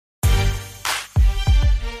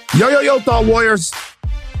Yo, Thought Warriors.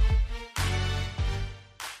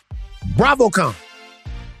 BravoCon.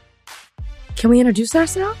 Can we introduce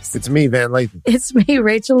ourselves? It's me, Van Lathan. It's me,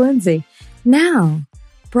 Rachel Lindsay. Now,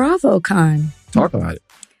 BravoCon. Talk about it.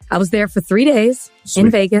 I was there for 3 days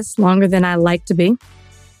in Vegas, longer than I like to be.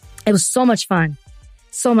 It was so much fun.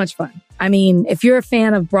 So much fun. I mean, if you're a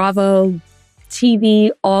fan of Bravo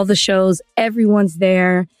TV, all the shows, everyone's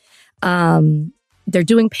there. They're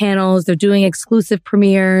doing panels. They're doing exclusive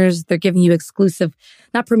premieres. They're giving you exclusive,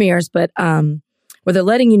 not premieres, but where they're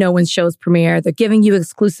letting you know when shows premiere. They're giving you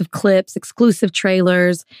exclusive clips, exclusive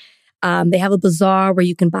trailers. They have a bazaar where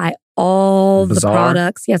you can buy all the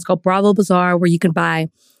products. Yeah, it's called Bravo Bazaar, where you can buy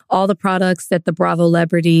all the products that the Bravo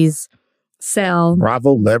celebrities sell.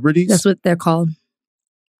 Bravo celebrities? That's what they're called.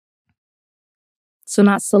 So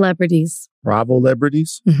not celebrities. Bravo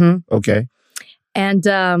celebrities? Mm-hmm. Okay. And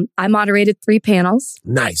I moderated 3 panels.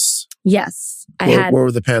 Nice. Yes. What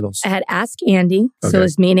were the panels? I had Ask Andy. Okay. So it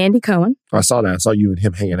was me and Andy Cohen. I saw that. I saw you and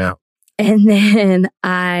him hanging out. And then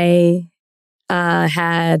I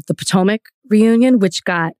had the Potomac reunion, which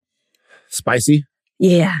got... Spicy?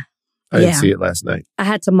 Yeah. I didn't see it last night. I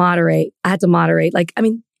had to moderate. Like, I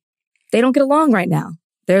mean, they don't get along right now.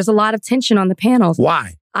 There's a lot of tension on the panels.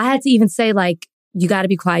 Why? I had to even say, like, you got to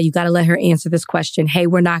be quiet. You got to let her answer this question. Hey,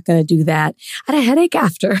 we're not going to do that. I had a headache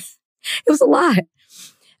after. It was a lot.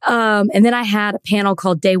 And then I had a panel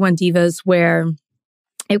called Day One Divas, where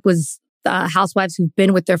it was housewives who've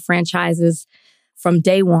been with their franchises from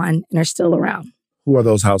day one and are still around. Who are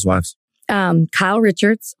those housewives? Kyle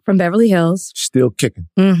Richards from Beverly Hills. Still kicking.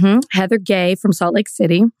 Mm-hmm. Heather Gay from Salt Lake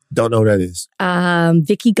City. Don't know who that is.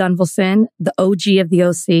 Vicky Gunvalson, the OG of the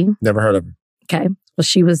OC. Never heard of her. Okay. Well,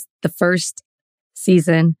 she was the first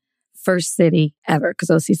season, first city ever, because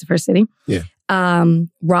OC's the first city. Yeah.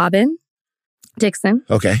 Robin Dixon.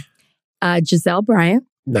 Okay. Giselle Bryant.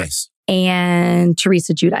 Nice. And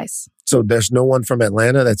Teresa Giudice. So there's no one from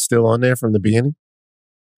Atlanta that's still on there from the beginning?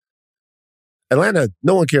 Atlanta,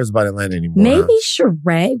 no one cares about Atlanta anymore. Maybe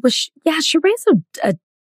Sheree. Sheree's a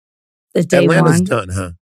day Atlanta's one. done,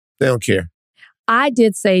 huh? They don't care. I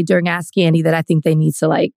did say during Ask Andy that I think they need to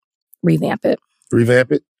like revamp it.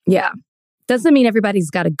 Revamp it? Yeah. Doesn't mean everybody's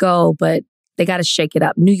got to go, but they got to shake it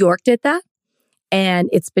up. New York did that, and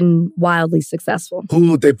it's been wildly successful.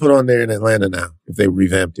 Who would they put on there in Atlanta now if they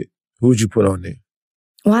revamped it? Who would you put on there?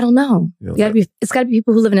 Well, I don't know. It's got to be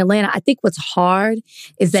people who live in Atlanta. I think what's hard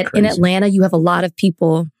is that in Atlanta, you have a lot of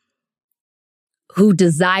people who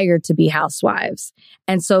desire to be housewives.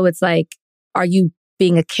 And so it's like, are you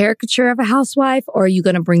being a caricature of a housewife, or are you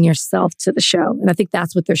going to bring yourself to the show? And I think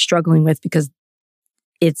that's what they're struggling with, because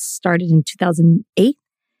it started in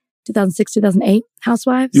 2006, 2008,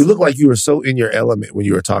 Housewives. You look like you were so in your element when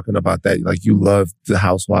you were talking about that. Like you loved the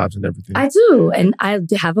Housewives and everything. I do. And I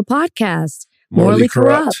have a podcast, Morally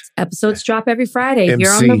Corrupt. Episodes drop every Friday. MC.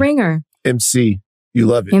 You're on The Ringer. MC. You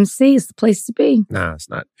love it. MC is the place to be. Nah, it's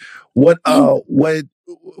not. What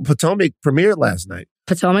Potomac premiered last night?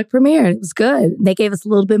 Potomac premiered. It was good. They gave us a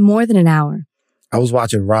little bit more than an hour. I was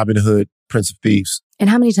watching Robin Hood, Prince of Thieves. And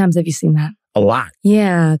how many times have you seen that? A lot.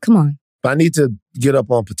 Yeah, come on. But I need to get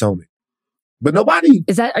up on Potomac. But nobody...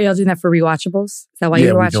 Are y'all doing that for rewatchables? Is that why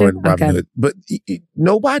you're watching? Yeah, we're doing Robin Hood. But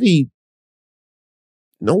no one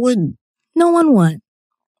won.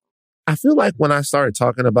 I feel like when I started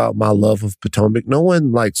talking about my love of Potomac, no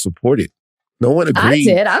one supported. No one agreed.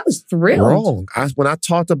 I did. I was thrilled. Wrong. When I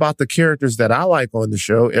talked about the characters that I like on the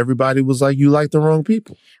show, everybody was like, you like the wrong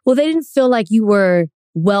people. Well, they didn't feel like you were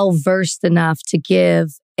well-versed enough to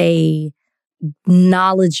give a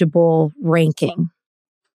knowledgeable ranking.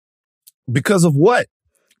 Because of what?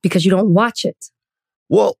 Because you don't watch it.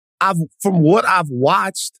 Well, from what I've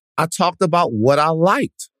watched, I talked about what I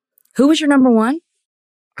liked. Who was your number one?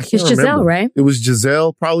 I can't remember. Giselle, right? It was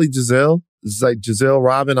Giselle, probably Giselle. It's like Giselle,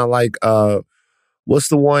 Robin. I like, what's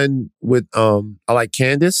the one with, I like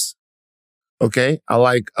Candace. Okay. I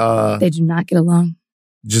like, they do not get along.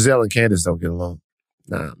 Giselle and Candace don't get along.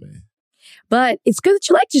 Nah, man. But it's good that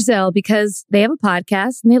you like Giselle, because they have a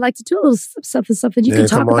podcast and they like to do a little something. You can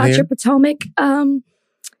talk about your Potomac,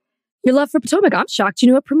 your love for Potomac. I'm shocked you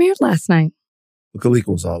knew it premiered last night. Kalika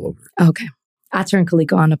was all over it. Okay. I turned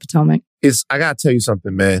Kalika on to Potomac. I got to tell you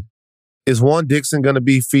something, man. Is Juan Dixon going to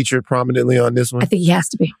be featured prominently on this one? I think he has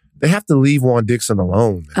to be. They have to leave Juan Dixon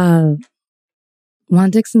alone, man. Juan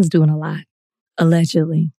Dixon's doing a lot.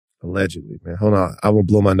 Allegedly. Allegedly, man. Hold on. I will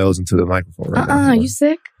blow my nose into the microphone right now. Are you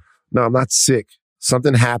sick? No, I'm not sick.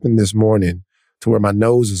 Something happened this morning to where my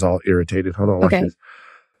nose is all irritated. Hold on. Okay. Watch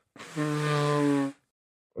this.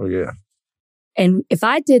 Oh, yeah. And if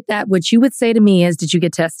I did that, what you would say to me is, did you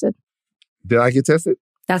get tested? Did I get tested?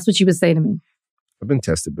 That's what you would say to me. I've been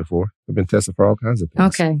tested before. I've been tested for all kinds of things.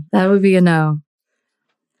 Okay, that would be a no.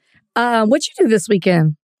 What'd you do this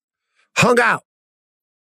weekend? Hung out.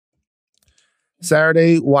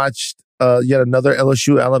 Saturday, watched yet another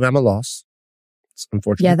LSU-Alabama loss. It's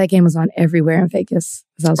unfortunate. Yeah, that game was on everywhere in Vegas.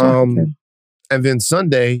 As I was walking through. And then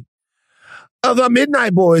Sunday, the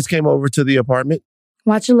Midnight Boys came over to the apartment.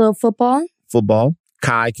 Watch a little football. Football.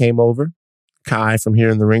 Kai came over. Kai from here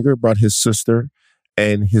in the Ringer brought his sister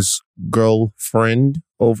and his girlfriend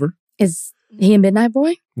over. Is he a Midnight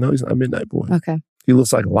Boy? No, he's not a Midnight Boy. Okay. He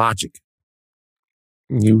looks like Logic.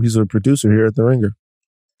 He's a producer here at the Ringer.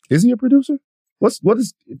 Is he a producer? What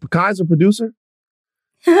is Kai's a producer?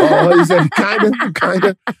 Oh, he said kind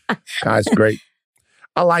of. Kai's great.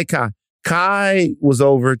 I like Kai. Kai was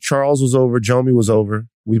over. Charles was over. Jomi was over.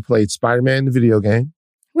 We played Spider-Man, the video game.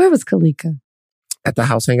 Where was Kalika? At the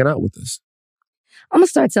house hanging out with us. I'm going to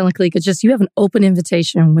start telling Kalika, just you have an open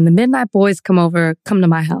invitation. When the Midnight Boys come over, come to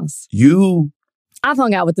my house. I've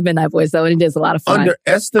hung out with the Midnight Boys, though, and it is a lot of fun.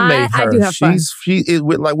 Underestimate her. I do have fun.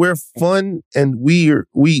 We're fun, and we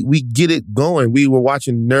get it going. We were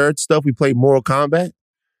watching nerd stuff. We played Mortal Kombat.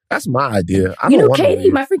 That's my idea.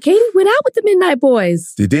 Katie, my friend Katie went out with the Midnight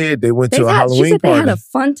Boys. They did. They went to a Halloween she said party. They had a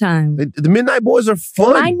fun time. The Midnight Boys are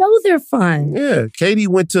fun. I know they're fun. Yeah. Katie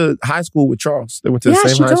went to high school with Charles. They went to the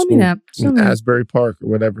same high school. Me that. In Asbury Park or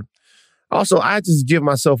whatever. Also, I just give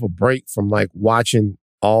myself a break from watching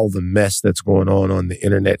all the mess that's going on the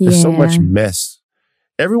internet. There's so much mess.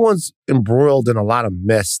 Everyone's embroiled in a lot of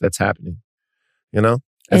mess that's happening. And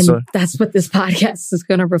that's what this podcast is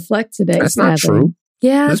going to reflect today. That's not true.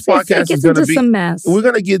 Yeah, this podcast is going to be some mess. We're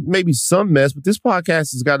going to get maybe some mess, but this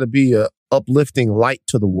podcast has got to be a uplifting light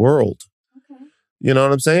to the world. Okay. You know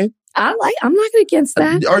what I'm saying? I'm not against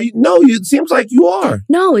that. Are you? No, it seems like you are.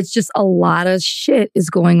 No, it's just a lot of shit is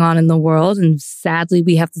going on in the world, and sadly,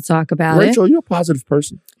 we have to talk about it. Rachel, you're a positive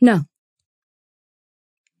person. No.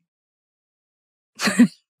 I'm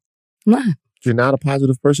not. You're not a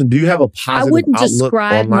positive person? Do you have a positive outlook? I wouldn't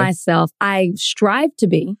describe myself. I strive to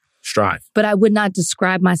be. But I would not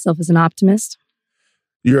describe myself as an optimist.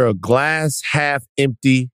 You're a glass half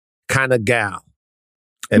empty kind of gal.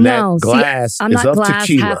 And that glass I'm is not of glass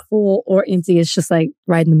tequila. Half full or empty. It's just right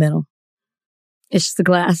in the middle. It's just a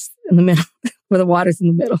glass in the middle where the water's in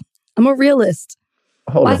the middle. I'm a realist.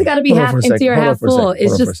 Why's it got to be half empty or half full?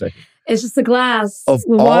 It's just a glass of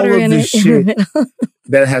with all water of in this it. Shit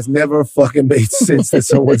that has never fucking made sense that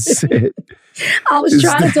someone said. I was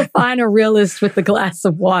trying to find a realist with the glass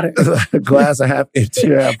of water. A glass of half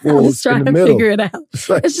empty or half full. I was trying to figure it out.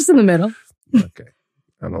 It's just in the middle. Okay.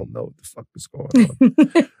 I don't know what the fuck is going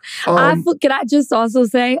on. Can I just also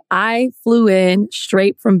say, I flew in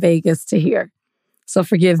straight from Vegas to here. So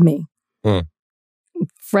forgive me.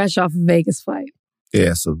 Fresh off a Vegas flight.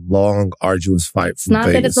 Yeah, it's a long, arduous fight from Vegas. It's not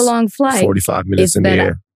that it's a long flight. 45 minutes in the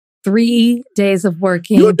air. 3 days of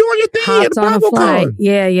working. You were doing your thing. Hopped on a flight.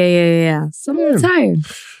 Yeah. So I'm tired.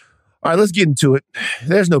 All right, let's get into it.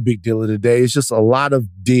 There's no big deal today. It's just a lot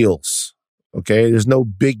of deals. Okay? There's no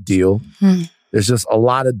big deal. There's just a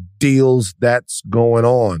lot of deals that's going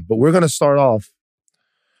on. But we're going to start off,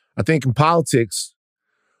 I think in politics,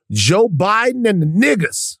 Joe Biden and the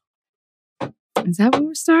niggas. Is that where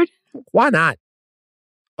we're starting? Why not?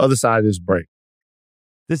 Other side of this break.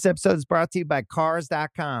 This episode is brought to you by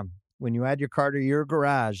Cars.com. When you add your car to your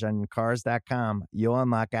garage on Cars.com, you'll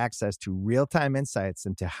unlock access to real-time insights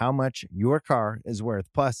into how much your car is worth.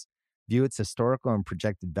 Plus, view its historical and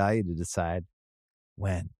projected value to decide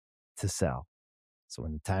when to sell. So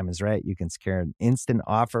when the time is right, you can secure an instant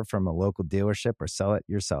offer from a local dealership or sell it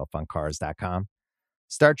yourself on Cars.com.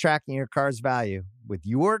 Start tracking your car's value with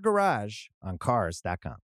your garage on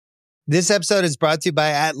Cars.com. This episode is brought to you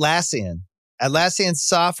by Atlassian. Atlassian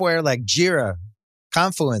software like Jira,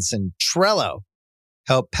 Confluence, and Trello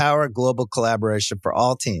help power global collaboration for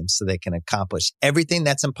all teams so they can accomplish everything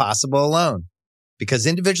that's impossible alone. Because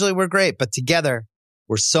individually we're great, but together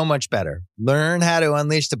we're so much better. Learn how to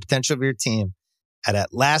unleash the potential of your team at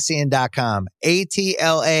Atlassian.com.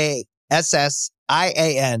 Atlassian.com.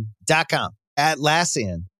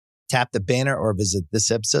 Atlassian. Tap the banner or visit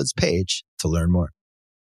this episode's page to learn more.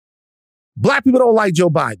 Black people don't like Joe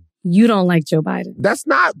Biden. You don't like Joe Biden. That's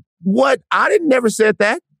not what, never said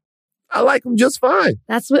that. I like him just fine.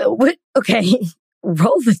 That's what okay.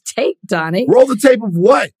 Roll the tape, Donnie. Roll the tape of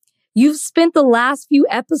what? You've spent the last few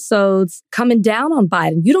episodes coming down on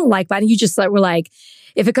Biden. You don't like Biden. You just were like,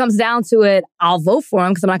 if it comes down to it, I'll vote for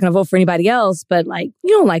him because I'm not going to vote for anybody else. But you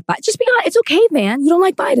don't like Biden. Just be honest. It's okay, man. You don't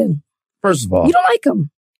like Biden. First of all, you don't like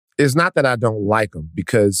him. It's not that I don't like him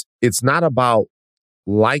because it's not about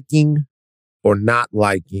liking or not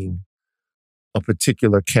liking a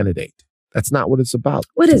particular candidate. That's not what it's about.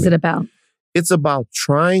 What is it about? It's about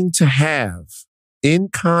trying to have, in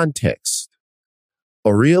context,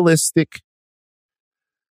 a realistic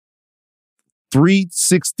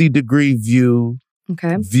 360-degree view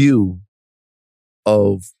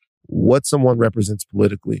of what someone represents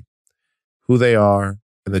politically, who they are,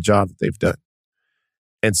 and the job that they've done.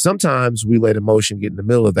 And sometimes we let emotion get in the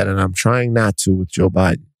middle of that, and I'm trying not to with Joe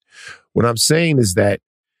Biden. What I'm saying is that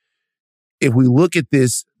if we look at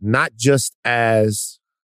this not just as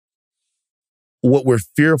what we're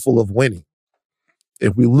fearful of winning,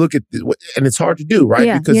 if we look at this, and it's hard to do,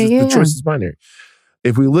 right? Because the choice is binary.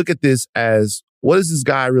 If we look at this as, what does this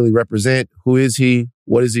guy really represent? Who is he?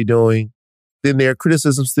 What is he doing? Then there are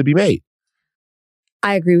criticisms to be made.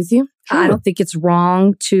 I agree with you. Sure. I don't think it's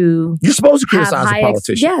wrong to... You're supposed to criticize a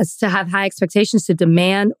politician. Yes, to have high expectations, to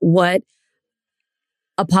demand what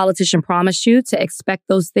a politician promised you, to expect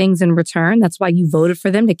those things in return. That's why you voted for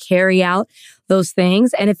them, to carry out those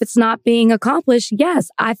things. And if it's not being accomplished, yes,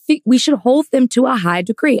 I think we should hold them to a high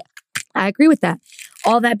degree. I agree with that.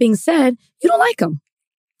 All that being said, you don't like him.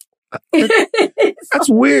 That's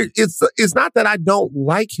weird. It's not that I don't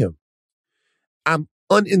like him. I'm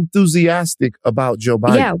unenthusiastic about Joe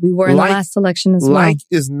Biden. Yeah, we were in the last election as well. Like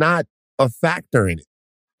is not a factor in it.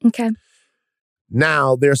 Okay.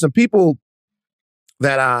 Now, there are some people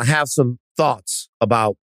that have some thoughts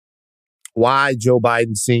about why Joe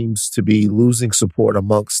Biden seems to be losing support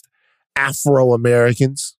amongst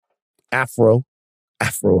Afro-Americans.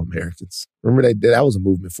 Afro-Americans. Remember that was a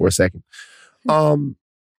movement for a second.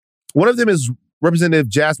 One of them is Representative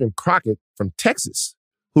Jasmine Crockett from Texas,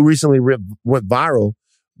 who recently went viral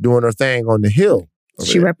doing her thing on the Hill.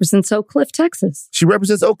 She represents Oak Cliff, Texas. She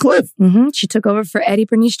represents Oak Cliff. Mm-hmm. She took over for Eddie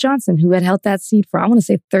Bernice Johnson, who had held that seat for, I want to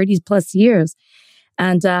say, 30 plus years.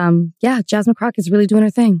 And Jasmine Crockett's really doing her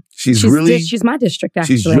thing. She's my district,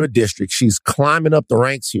 actually. She's your district. She's climbing up the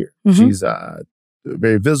ranks here. Mm-hmm. She's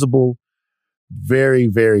very visible, very,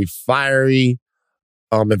 very fiery,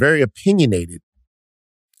 and very opinionated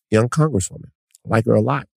young congresswoman. I like her a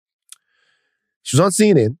lot. She was on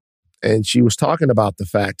CNN, and she was talking about the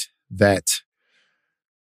fact that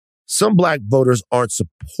some Black voters aren't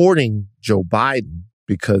supporting Joe Biden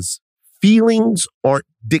because feelings aren't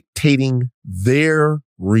dictating their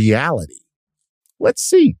reality. Let's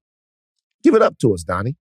see. Give it up to us,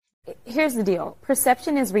 Donnie. Here's the deal.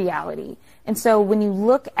 Perception is reality. And so when you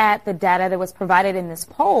look at the data that was provided in this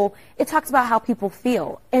poll, it talks about how people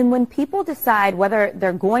feel. And when people decide whether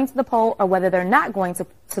they're going to the poll or whether they're not going to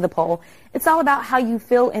the poll, it's all about how you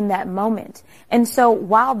feel in that moment. And so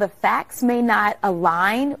while the facts may not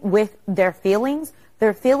align with their feelings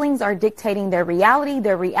are dictating their reality.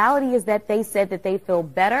 Their reality is that they said that they feel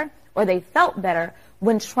better or they felt better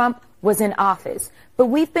when Trump was in office. But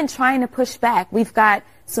we've been trying to push back. We've got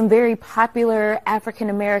some very popular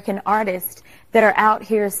African-American artists that are out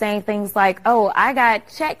here saying things like, oh, I got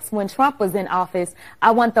checks when Trump was in office.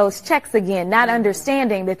 I want those checks again, not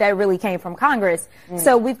understanding that really came from Congress.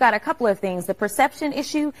 So we've got a couple of things, the perception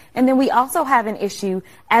issue, and then we also have an issue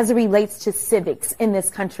as it relates to civics in this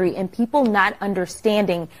country and people not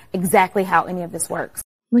understanding exactly how any of this works.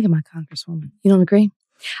 Look at my congresswoman. You don't agree?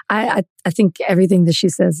 I think everything that she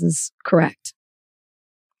says is correct.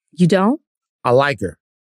 You don't? I like her.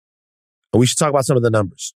 We should talk about some of the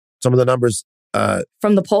numbers. Some of the numbers.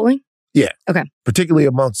 From the polling? Yeah. Okay. Particularly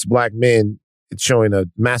amongst Black men, it's showing a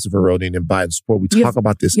massive eroding in Biden's support. We talk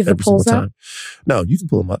about this every single time. No, you can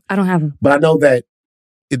pull them up. I don't have them. But I know that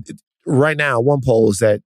right now, one poll is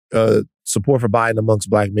that support for Biden amongst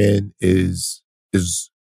Black men is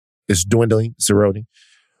dwindling, it's eroding,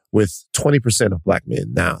 with 20% of Black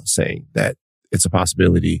men now saying that it's a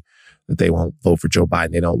possibility that they won't vote for Joe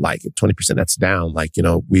Biden. They don't like it. 20%, that's down. Like,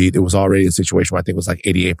 it was already a situation where I think it was like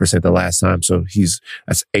 88% the last time. So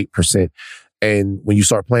that's 8%. And when you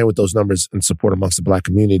start playing with those numbers and support amongst the Black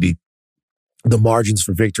community, the margins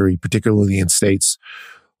for victory, particularly in states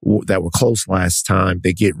that were close last time,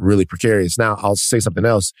 they get really precarious. Now, I'll say something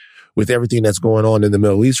else. With everything that's going on in the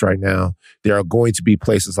Middle East right now, there are going to be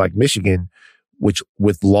places like Michigan, which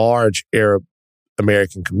with large Arab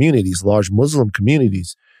American communities, large Muslim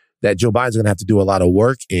communities, that Joe Biden's going to have to do a lot of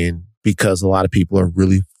work in because a lot of people are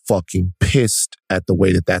really fucking pissed at the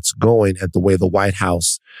way that that's going, at the way the White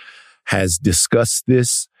House has discussed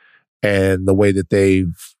this and the way that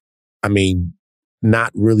they've,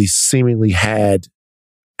 not really seemingly had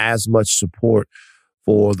as much support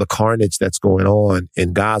for the carnage that's going on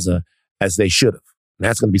in Gaza as they should have. And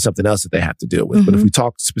that's going to be something else that they have to deal with. Mm-hmm. But if we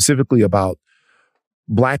talk specifically about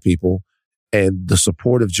Black people and the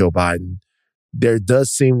support of Joe Biden, there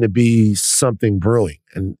does seem to be something brewing.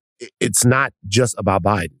 And it's not just about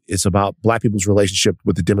Biden. It's about Black people's relationship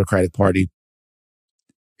with the Democratic Party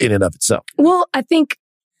in and of itself. Well, I think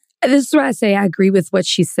this is where I say I agree with what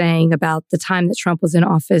she's saying about the time that Trump was in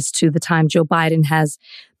office to the time Joe Biden has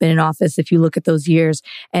been in office. If you look at those years,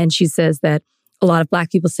 and she says that a lot of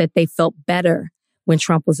Black people said they felt better when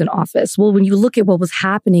Trump was in office. Well, when you look at what was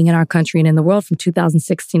happening in our country and in the world from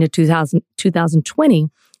 2016 to 2020,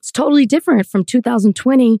 it's totally different from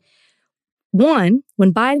 2021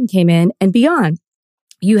 when Biden came in and beyond.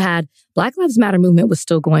 You had Black Lives Matter movement was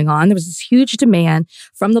still going on. There was this huge demand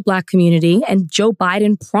from the Black community, and Joe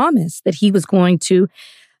Biden promised that he was going to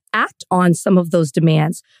act on some of those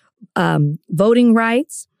demands. Voting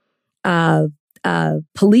rights,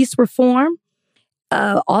 police reform.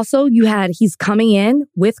 Also, he's coming in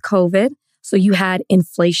with COVID. So you had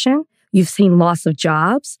inflation. You've seen loss of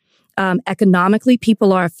jobs. Economically,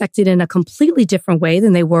 people are affected in a completely different way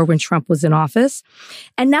than they were when Trump was in office.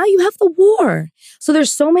 And now you have the war. So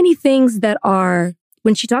there's so many things that are,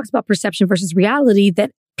 when she talks about perception versus reality,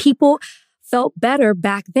 that people felt better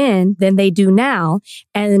back then than they do now.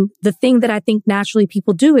 And the thing that I think naturally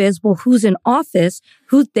people do is, well, who's in office?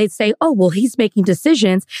 They say, oh, well, he's making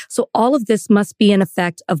decisions. So all of this must be an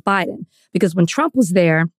effect of Biden. Because when Trump was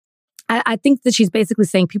there, I think that she's basically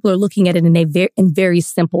saying people are looking at it in very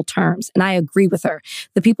simple terms. And I agree with her.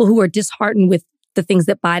 The people who are disheartened with the things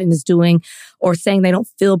that Biden is doing or saying they don't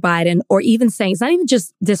feel Biden, or even saying it's not even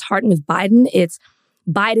just disheartened with Biden, it's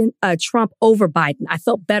Trump over Biden. I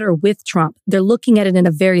felt better with Trump. They're looking at it in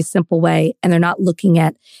a very simple way, and they're not looking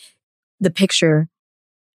at the picture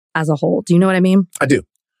as a whole. Do you know what I mean? I do.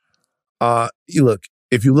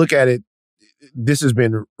 If you look at it, this has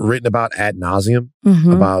been written about ad nauseum,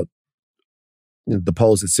 about the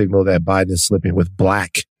polls that signal that Biden is slipping with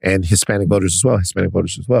Black and Hispanic voters as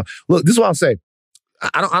well. Look, this is what I'll say.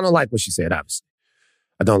 I don't like what she said, obviously.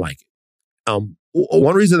 I don't like it.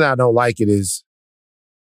 One reason that I don't like it is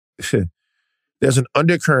there's an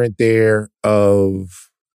undercurrent there of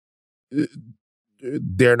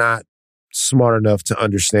they're not smart enough to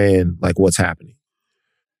understand like what's happening.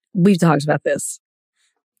 We've talked about this.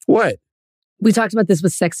 What? We talked about this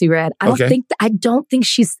with Sexy Red. I don't think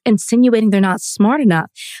she's insinuating they're not smart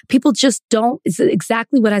enough. People just don't. It's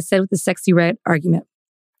exactly what I said with the Sexy Red argument.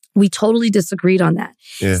 We totally disagreed on that.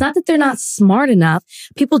 Yeah. It's not that they're not smart enough.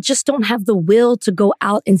 People just don't have the will to go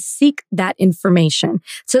out and seek that information.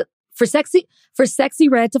 So for Sexy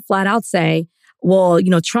Red to flat out say, well,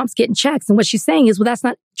 Trump's getting checks. And what she's saying is, well,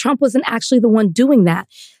 Trump wasn't actually the one doing that.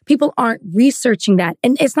 People aren't researching that.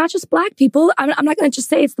 And it's not just Black people. I'm not going to just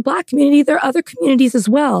say it's the Black community. There are other communities as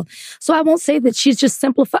well. So I won't say that she's just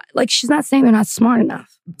simplified. Like, she's not saying they're not smart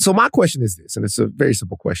enough. So my question is this, and it's a very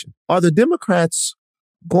simple question. Are the Democrats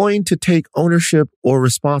going to take ownership or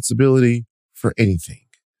responsibility for anything?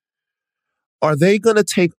 Are they going to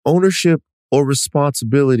take ownership or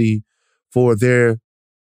responsibility for their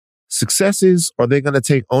successes? Or are they going to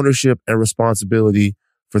take ownership and responsibility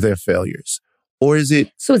for their failures? Or is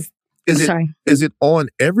it on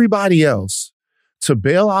everybody else to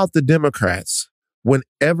bail out the Democrats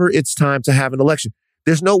whenever it's time to have an election?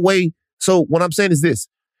 There's no way. So what I'm saying is this: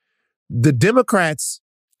 the Democrats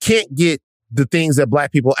can't get the things that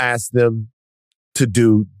Black people ask them to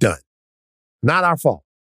do done. Not our fault.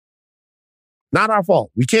 Not our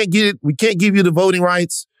fault. We can't get it. We can't give you the voting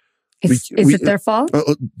rights. Is it their fault?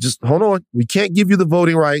 Just hold on. We can't give you the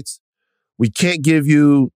voting rights. We can't give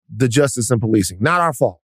you the justice and policing. Not our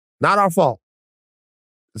fault. Not our fault.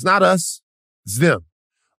 It's not us. It's them.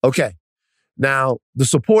 Okay. Now, the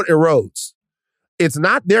support erodes. It's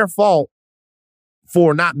not their fault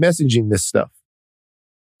for not messaging this stuff.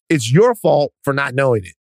 It's your fault for not knowing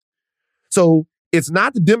it. So it's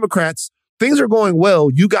not the Democrats. Things are going well.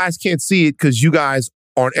 You guys can't see it because you guys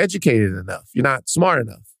aren't educated enough. You're not smart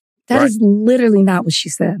enough. That is literally not what she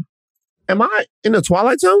said. Am I in the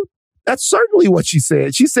Twilight Zone? That's certainly what she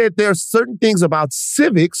said. She said there are certain things about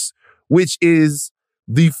civics, which is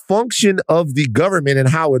the function of the government and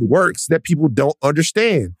how it works, that people don't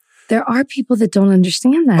understand. There are people that don't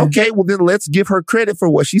understand that. Okay, well then let's give her credit for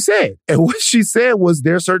what she said. And what she said was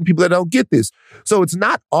there are certain people that don't get this. So it's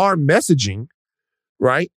not our messaging,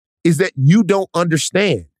 right? Is that you don't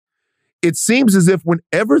understand. It seems as if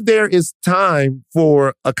whenever there is time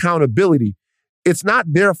for accountability, it's not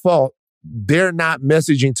their fault. They're not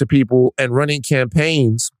messaging to people and running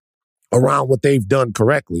campaigns around what they've done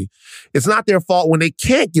correctly. It's not their fault when they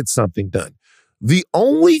can't get something done. The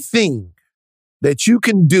only thing that you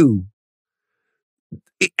can do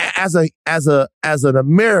as an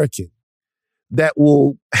American that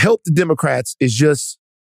will help the Democrats is just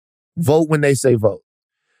Vote when they say vote.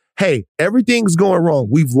 Hey, everything's going wrong.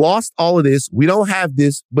 We've lost all of this. We don't have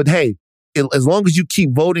this. But hey, as long as you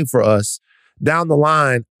keep voting for us, down the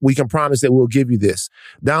line, we can promise that we'll give you this.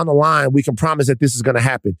 Down the line, we can promise that this is going to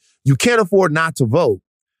happen. You can't afford not to vote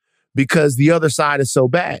because the other side is so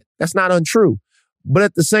bad. That's not untrue. But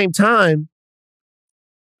at the same time,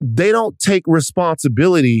 they don't take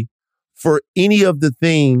responsibility for any of the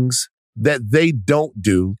things that they don't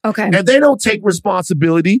do. Okay. And they don't take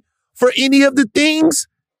responsibility for any of the things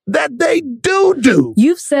that they do.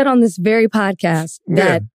 You've said on this very podcast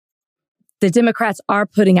that the Democrats are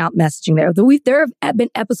putting out messaging there. There have been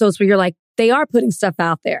episodes where you're like, they are putting stuff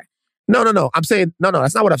out there. No. I'm saying, no,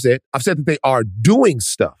 that's not what I've said. I've said that they are doing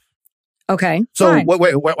stuff. Okay. So fine.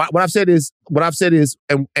 wait, what I've said is,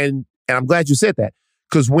 and I'm glad you said that,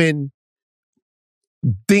 because when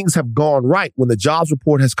things have gone right, when the jobs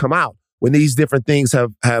report has come out, when these different things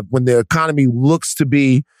have when the economy looks to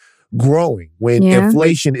be growing, when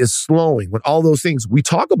inflation is slowing, when all those things, we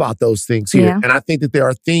talk about those things here. And I think that there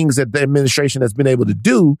are things that the administration has been able to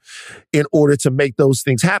do in order to make those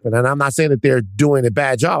things happen. And I'm not saying that they're doing a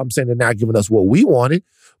bad job. I'm saying they're not giving us what we wanted,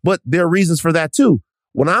 but there are reasons for that too.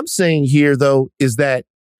 What I'm saying here, though, is that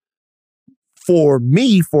for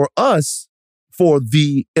me, for us, for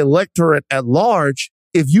the electorate at large,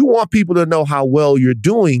 if you want people to know how well you're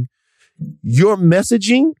doing, your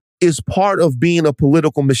messaging is part of being a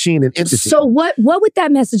political machine and entity. So what would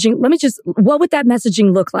that messaging, what would that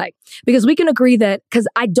messaging look like? Because we can agree that, because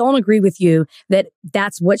I don't agree with you that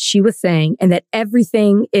that's what she was saying and that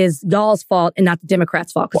everything is y'all's fault and not the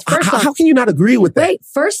Democrats' fault. Well, how can you not agree with that? Wait,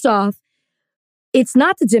 first off, it's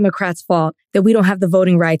not the Democrats' fault that we don't have the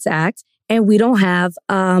Voting Rights Act and we don't have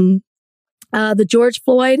the George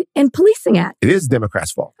Floyd and Policing Act. It is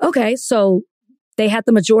Democrats' fault. Okay, so they had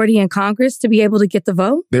the majority in Congress to be able to get the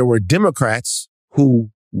vote? There were Democrats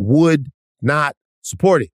who would not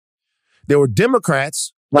support it. There were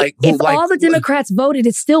Democrats if all the Democrats voted,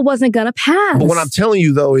 it still wasn't going to pass. But what I'm telling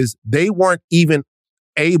you, though, is they weren't even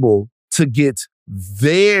able to get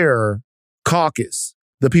their caucus,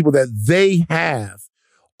 the people that they have,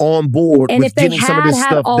 on board with getting some of this stuff done. And if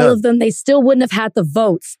they had all of them, they still wouldn't have had the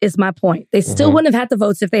votes, is my point. They still wouldn't have had the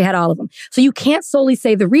votes if they had all of them. So you can't solely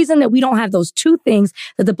say the reason that we don't have those two things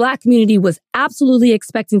that the Black community was absolutely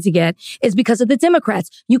expecting to get is because of the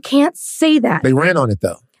Democrats. You can't say that. They ran on it,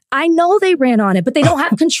 though. I know they ran on it, but they don't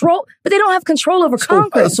have control. But they don't have control over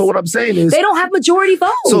Congress. So what I'm saying is they don't have majority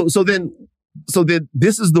votes. So then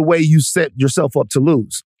this is the way you set yourself up to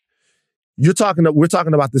lose. We're talking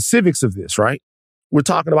about the civics of this, right? We're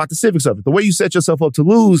talking about the civics of it. The way you set yourself up to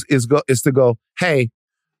lose is to go, hey,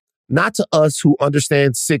 not to us who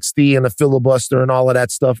understand 60 and a filibuster and all of that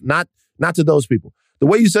stuff, not to those people. The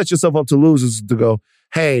way you set yourself up to lose is to go,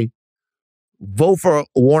 hey, vote for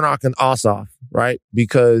Warnock and Ossoff, right?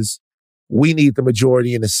 Because we need the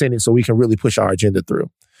majority in the Senate so we can really push our agenda through.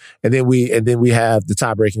 And then we have the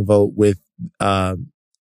tie-breaking vote with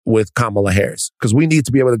Kamala Harris because we need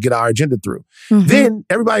to be able to get our agenda through. Then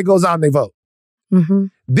everybody goes out and they vote.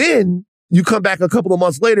 Then you come back a couple of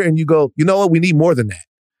months later and you go, you know what? We need more than that.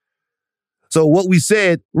 So what we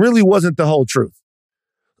said really wasn't the whole truth.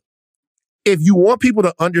 If you want people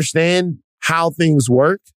to understand how things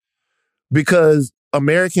work, because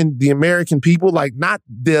the American people, like not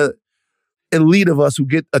the elite of us who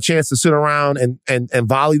get a chance to sit around and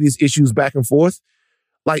volley these issues back and forth,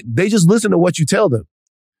 like they just listen to what you tell them.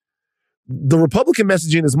 The Republican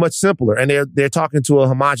messaging is much simpler and they're talking to a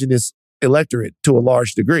homogenous electorate to a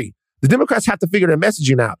large degree. The Democrats have to figure their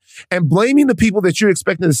messaging out. And blaming the people that you're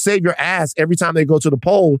expecting to save your ass every time they go to the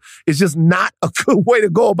poll is just not a good way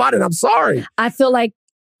to go about it. I'm sorry. I feel like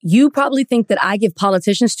you probably think that I give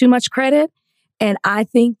politicians too much credit. And I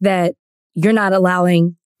think that you're not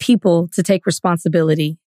allowing people to take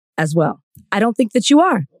responsibility as well. I don't think that you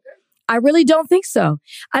are. I really don't think so.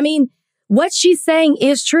 I mean, what she's saying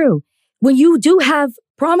is true. When you do have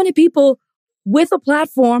prominent people with a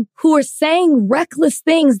platform who are saying reckless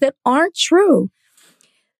things that aren't true,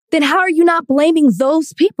 then how are you not blaming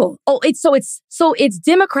those people? It's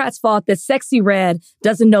Democrats' fault that Sexy Red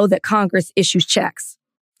doesn't know that Congress issues checks.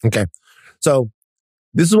 Okay. So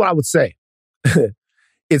this is what I would say.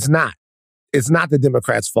 It's not the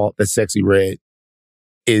Democrats' fault that Sexy Red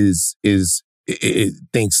thinks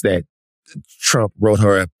that Trump wrote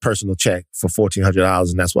her a personal check for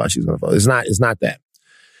 $1,400 and that's why she's going to vote. It's not that.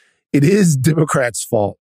 It is Democrats'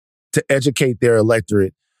 fault to educate their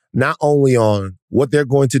electorate not only on what they're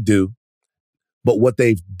going to do, but what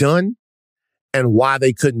they've done and why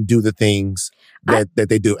they couldn't do the things that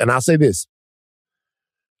they do. And I'll say this.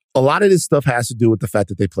 A lot of this stuff has to do with the fact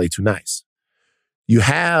that they play too nice. You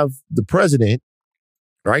have the president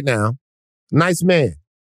right now, nice man.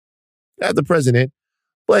 You have the president,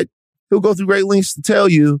 but he'll go through great lengths to tell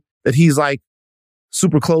you that he's like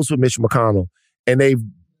super close with Mitch McConnell and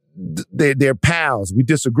they're pals. We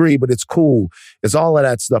disagree, but it's cool. It's all of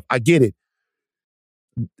that stuff. I get it.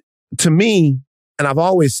 To me, and I've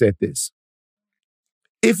always said this,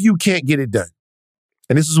 if you can't get it done,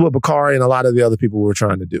 and this is what Bakari and a lot of the other people were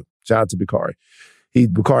trying to do. Shout out to Bakari.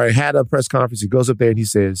 Bakari had a press conference. He goes up there and he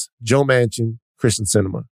says, Joe Manchin, Kristen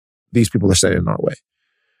Sinema, these people are standing in our way.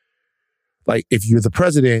 Like, if you're the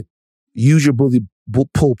president, use your bully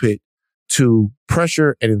pulpit to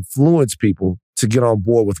pressure and influence people to get on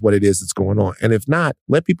board with what it is that's going on. And if not,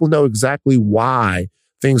 let people know exactly why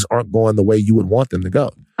things aren't going the way you would want them to go.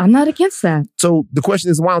 I'm not against that. So the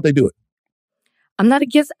question is, why don't they do it? I'm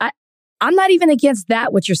not even against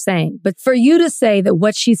that, what you're saying. But for you to say that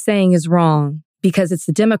what she's saying is wrong because it's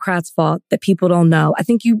the Democrats' fault that people don't know, I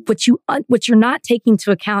think what you're not taking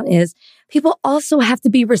into account is people also have to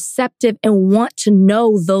be receptive and want to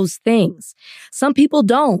know those things. Some people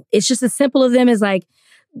don't. It's just as simple as them as like,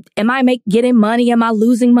 am I getting money? Am I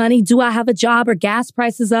losing money? Do I have a job? Or gas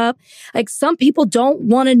prices up? Like, some people don't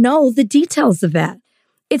want to know the details of that.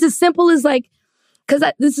 It's as simple as like, because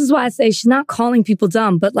this is why I say she's not calling people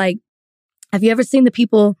dumb, but like, have you ever seen the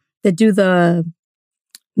people that do the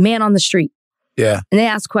man on the street? Yeah. And they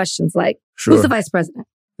ask questions like, sure. Who's the vice president?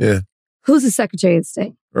 Yeah. Who's the secretary of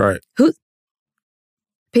state? Right.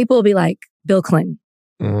 People will be like, Bill Clinton,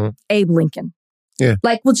 Abe Lincoln. Yeah.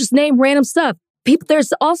 Like, we'll just name random stuff.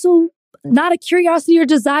 There's also not a curiosity or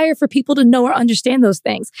desire for people to know or understand those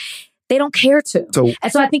things. They don't care to.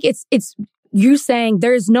 And so I think it's you saying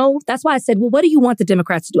there's no, that's why I said, well, what do you want the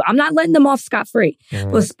Democrats to do? I'm not letting them off scot-free.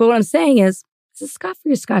 But what I'm saying is it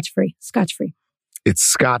scot-free or scotch-free? Scotch-free. It's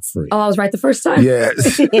scot-free. Oh, I was right the first time?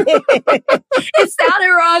 Yes. It sounded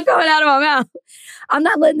wrong coming out of my mouth. I'm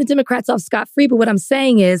not letting the Democrats off scot-free, but what I'm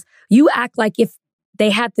saying is you act like if they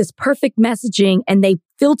had this perfect messaging and they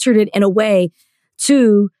filtered it in a way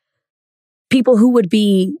to people who would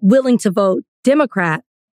be willing to vote Democrat,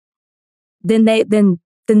 then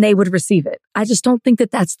they would receive it. I just don't think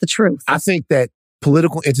that that's the truth. I think that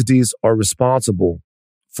political entities are responsible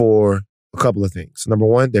for a couple of things. Number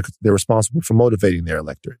one, they're responsible for motivating their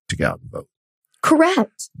electorate to go out and vote.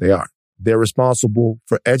 Correct. They are. They're responsible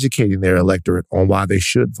for educating their electorate on why they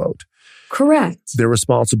should vote. Correct. They're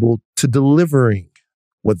responsible to delivering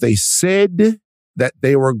what they said that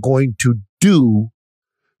they were going to do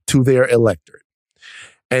to their electorate.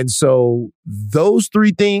 And so those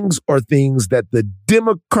three things are things that the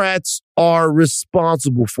Democrats are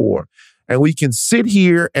responsible for. And we can sit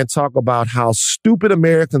here and talk about how stupid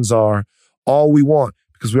Americans are all we want,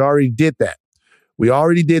 because we already did that. We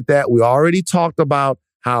already talked about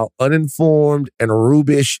how uninformed and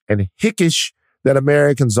rubish and hickish that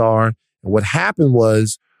Americans are. And what happened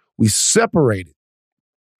was we separated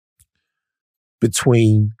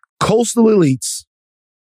between coastal elites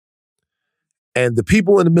and the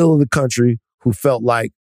people in the middle of the country who felt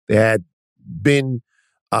like they had been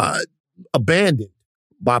abandoned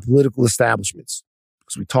by political establishments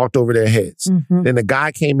because we talked over their heads. Mm-hmm. Then the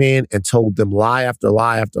guy came in and told them lie after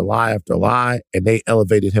lie after lie after lie, and they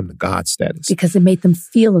elevated him to God status. Because it made them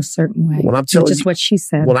feel a certain way, which is what she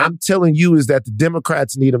said. What I'm telling you is that the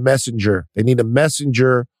Democrats need a messenger. They need a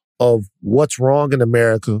messenger of what's wrong in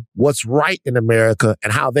America, what's right in America,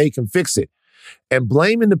 and how they can fix it. And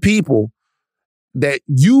blaming the people that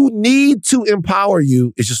you need to empower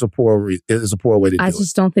you is just a poor way to do it. I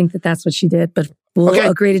just don't think that that's what she did, but we'll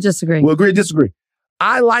agree to disagree. We'll agree to disagree.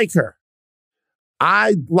 I like her.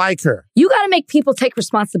 You got to make people take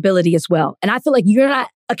responsibility as well. And I feel like you're not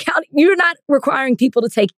requiring people to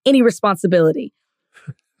take any responsibility.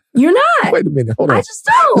 You're not. Wait a minute. Hold on. I just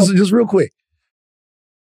don't. Just real quick.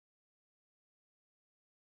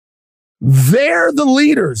 They're the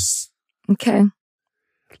leaders. Okay.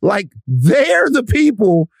 Like, they're the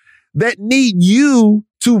people that need you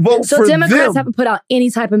to vote for them. So Democrats haven't put out any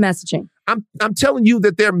type of messaging. I'm telling you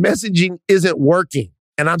that their messaging isn't working.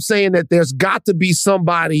 And I'm saying that there's got to be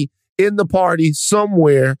somebody in the party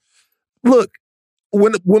somewhere. Look,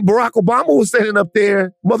 when Barack Obama was standing up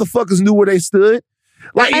there, motherfuckers knew where they stood.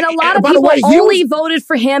 Like, and a lot of people only voted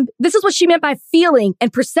for him. This is what she meant by feeling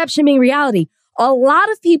and perception being reality. A lot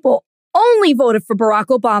of people only voted for Barack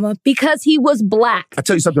Obama because he was black. I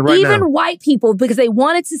tell you something right now. Even white people, because they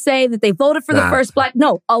wanted to say that they voted for the first black.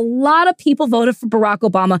 No, a lot of people voted for Barack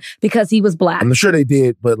Obama because he was black. I'm sure they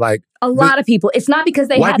did, but like a lot of people. It's not because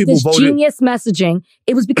they had this genius messaging.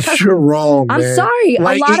 It was because you're wrong. Man. I'm sorry.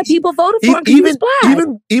 Like, a lot of people voted for him because he was black.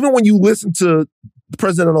 Even when you listen to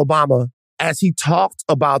President Obama as he talked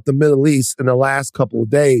about the Middle East in the last couple of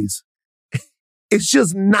days, it's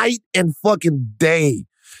just night and fucking day.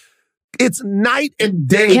 It's night and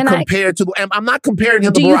day compared to. I'm not comparing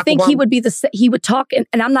him to Barack Obama. Do you think he would be he would talk?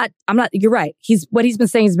 And I'm not. You're right. What he's been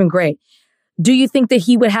saying has been great. Do you think that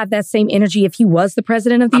he would have that same energy if he was the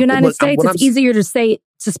president of the United States? It's easier to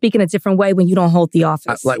speak in a different way when you don't hold the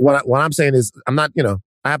office. Like what I'm saying is, I'm not.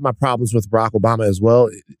 I have my problems with Barack Obama as well.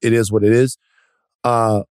 It is what it is.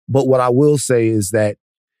 But what I will say is that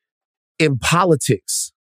in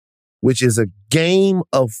politics, which is a game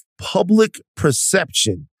of public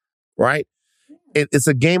perception, right? It's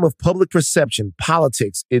a game of public perception,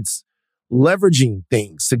 politics. It's leveraging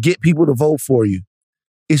things to get people to vote for you.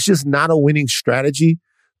 It's just not a winning strategy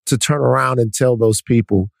to turn around and tell those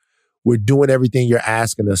people, we're doing everything you're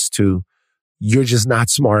asking us to. You're just not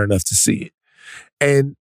smart enough to see it.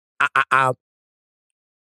 And I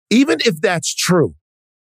even if that's true,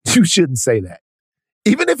 you shouldn't say that.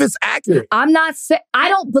 Even if it's accurate. I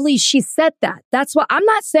don't believe she said that. That's why I'm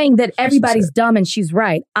not saying that everybody's dumb and she's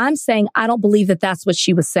right. I'm saying I don't believe that that's what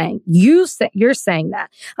she was saying. You're saying that.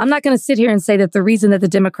 I'm not going to sit here and say that the reason that the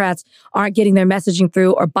Democrats aren't getting their messaging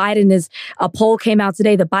through or a poll came out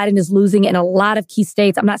today that Biden is losing in a lot of key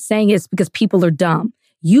states. I'm not saying it's because people are dumb.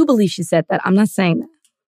 You believe she said that. I'm not saying that.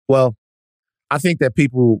 Well, I think that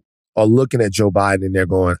people are looking at Joe Biden and they're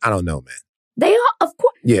going, I don't know, man. They are, of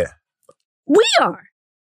course. Yeah. We are.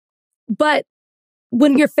 But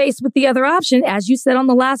when you're faced with the other option, as you said on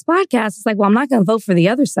the last podcast, it's like, well, I'm not going to vote for the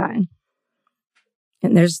other side.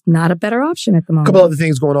 And there's not a better option at the moment. A couple other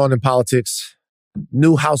things going on in politics.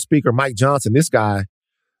 New House Speaker Mike Johnson, this guy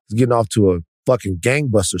is getting off to a fucking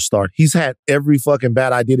gangbuster start. He's had every fucking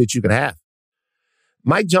bad idea that you could have.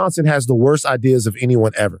 Mike Johnson has the worst ideas of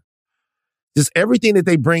anyone ever. Just everything that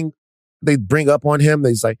they bring up on him,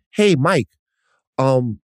 he's like, hey, Mike,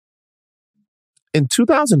 in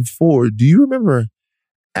 2004, do you remember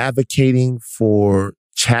advocating for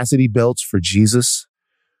chastity belts for Jesus,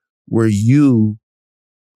 where you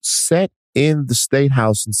sat in the State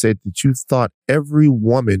House and said that you thought every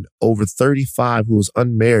woman over 35 who was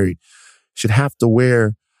unmarried should have to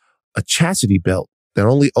wear a chastity belt that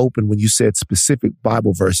only opened when you said specific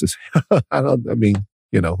Bible verses? Who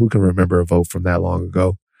can remember a vote from that long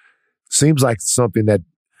ago? Seems like something that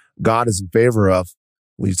God is in favor of.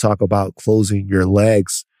 When you talk about closing your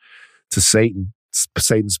legs to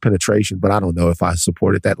Satan's penetration, but I don't know if I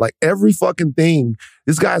supported that. Like every fucking thing,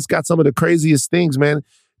 this guy's got some of the craziest things, man.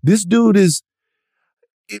 This dude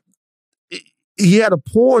he had a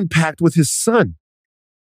porn pact with his son.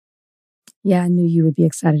 Yeah, I knew you would be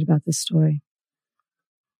excited about this story.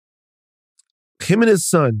 Him and his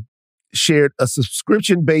son shared a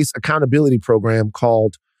subscription-based accountability program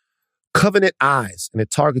called Covenant Eyes, and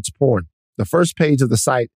it targets porn. The first page of the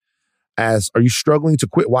site asks, are you struggling to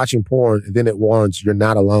quit watching porn? And then it warns, you're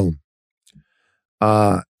not alone.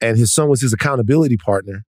 And his son was his accountability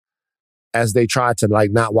partner as they tried to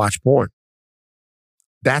not watch porn.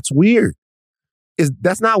 That's weird.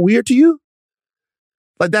 That's not weird to you?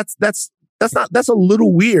 Like that's a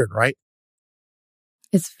little weird, right?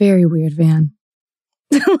 It's very weird, Van.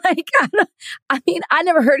 I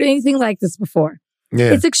never heard anything like this before.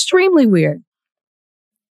 Yeah. It's extremely weird.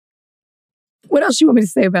 What else do you want me to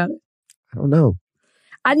say about it? I don't know.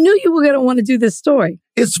 I knew you were going to want to do this story.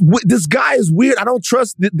 This guy is weird. I don't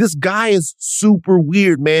trust. This guy is super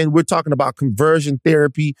weird, man. We're talking about conversion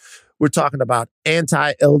therapy. We're talking about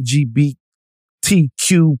anti-LGBTQ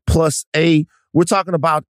plus A. We're talking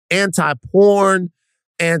about anti-porn,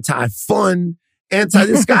 anti-fun,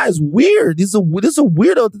 this guy is weird. This is a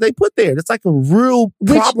weirdo that they put there. It's like a real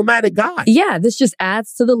problematic guy. Yeah, this just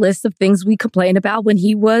adds to the list of things we complained about when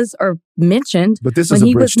he was mentioned. But this is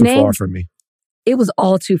a bridge too far for me. It was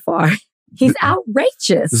all too far. He's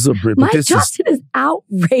outrageous. This is a bridge. Mike Johnson is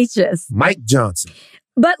outrageous. Mike Johnson.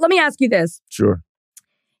 But let me ask you this. Sure.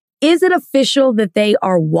 Is it official that they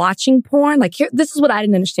are watching porn? This is what I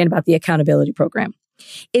didn't understand about the accountability program.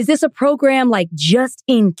 Is this a program just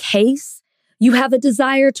in case you have a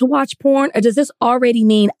desire to watch porn? Or does this already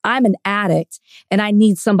mean I'm an addict and I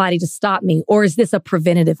need somebody to stop me? Or is this a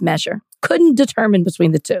preventative measure? Couldn't determine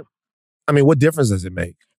between the two. I mean, what difference does it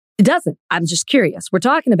make? It doesn't. I'm just curious. We're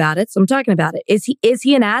talking about it, so I'm talking about it. Is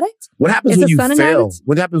he an addict? What happens when you fail?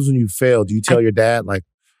 What happens when you fail? Do you tell your dad, I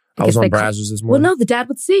was on Brazzers this morning? Well, no, the dad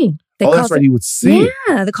would see. That's right. He would see.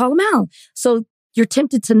 Yeah, they call him out. So you're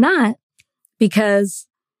tempted to not because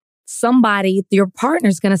somebody, your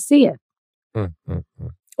partner's going to see it.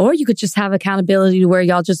 Or you could just have accountability to where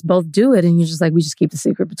y'all just both do it and you're just we just keep the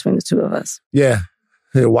secret between the two of us. Yeah.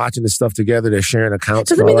 They're watching this stuff together. They're sharing accounts.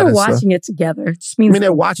 Doesn't mean they're watching it together. It just means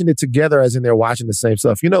they're watching it together as in they're watching the same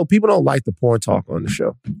stuff. You know, people don't like the porn talk on the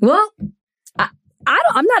show. Well,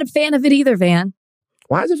 I'm not a fan of it either, Van.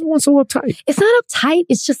 Why is everyone so uptight? It's not uptight.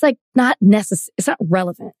 It's just like not necessary. It's not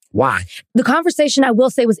relevant. Why? The conversation, I will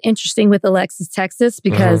say, was interesting with Alexis Texas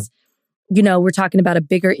because, you know, we're talking about a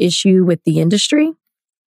bigger issue with the industry.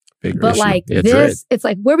 But like this, it's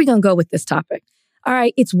like, where are we going to go with this topic? All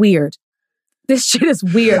right, it's weird. This shit is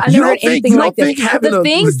weird. I never heard anything like this. The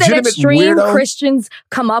things that extreme Christians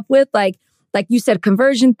come up with, like you said,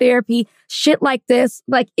 conversion therapy, shit like this,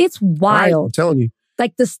 like it's wild. Right, I'm telling you.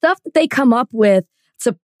 Like the stuff that they come up with,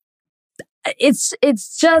 it's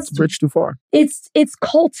just bridge too far. It's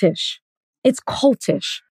cultish. It's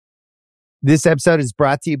cultish. This episode is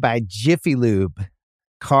brought to you by Jiffy Lube.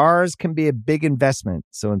 Cars can be a big investment,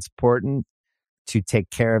 so it's important to take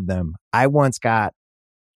care of them. I once got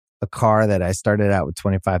a car that I started out with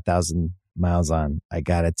 25,000 miles on. I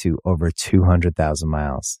got it to over 200,000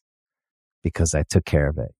 miles because I took care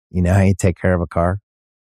of it. You know how you take care of a car?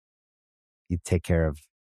 You take care of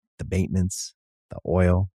the maintenance, the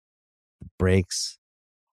oil, the brakes,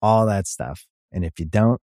 all that stuff. And if you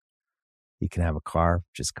don't, you can have a car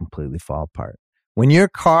just completely fall apart. When your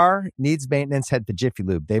car needs maintenance, head to Jiffy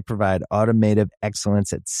Lube. They provide automotive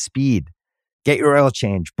excellence at speed. Get your oil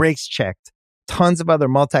changed, brakes checked, tons of other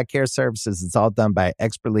multi-care services. It's all done by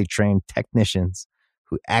expertly trained technicians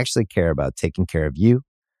who actually care about taking care of you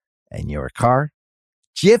and your car.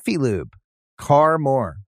 Jiffy Lube, car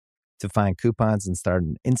more. To find coupons and start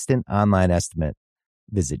an instant online estimate,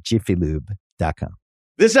 visit jiffylube.com.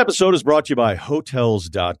 This episode is brought to you by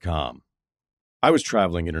Hotels.com. I was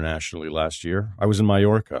traveling internationally last year. I was in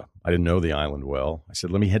Mallorca. I didn't know the island well. I said,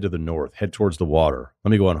 let me head to the north, head towards the water. Let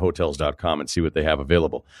me go on Hotels.com and see what they have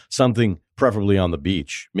available. Something preferably on the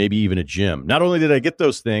beach, maybe even a gym. Not only did I get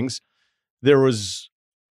those things, there was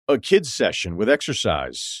a kids session with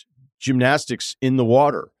exercise, gymnastics in the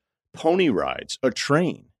water, pony rides, a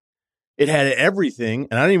train. It had everything,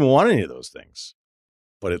 and I didn't even want any of those things.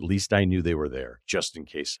 But at least I knew they were there, just in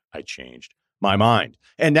case I changed my mind.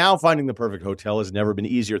 And now finding the perfect hotel has never been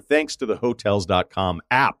easier thanks to the Hotels.com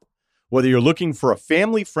app. Whether you're looking for a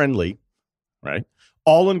family-friendly, right,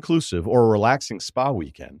 all-inclusive or a relaxing spa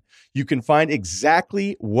weekend, you can find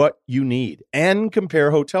exactly what you need and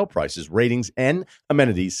compare hotel prices, ratings, and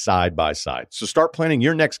amenities side by side. So start planning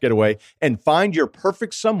your next getaway and find your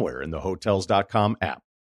perfect somewhere in the Hotels.com app.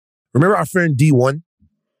 Remember our friend D1?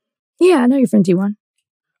 Yeah, I know your friend D1.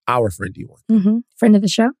 Our friend D1. Mm-hmm. Friend of the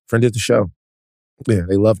show? Friend of the show. Yeah,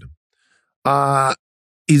 they loved him.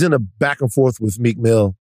 He's in a back and forth with Meek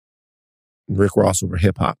Mill and Rick Ross over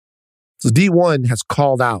hip hop. So D1 has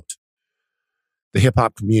called out the hip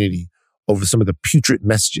hop community over some of the putrid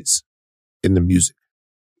messages in the music.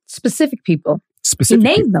 Specific people. He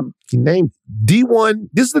named them. He named D1.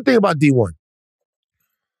 This is the thing about D1.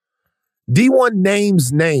 D1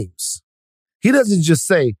 names names. He doesn't just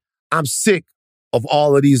say, I'm sick of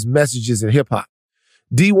all of these messages in hip hop.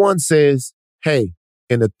 D1 says, hey,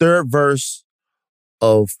 in the third verse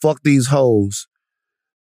of Fuck These Hoes,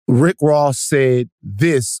 Rick Ross said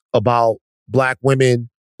this about black women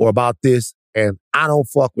or about this, and I don't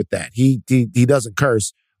fuck with that. He doesn't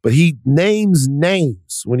curse, but he names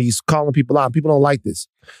names when he's calling people out. People don't like this.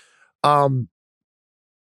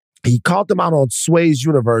 He called them out on Sway's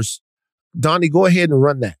Universe. Donnie, go ahead and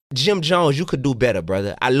run that. Jim Jones, you could do better,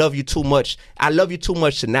 brother. I love you too much. I love you too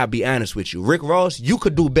much to not be honest with you. Rick Ross, you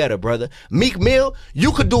could do better, brother. Meek Mill,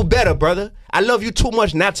 you could do better, brother. I love you too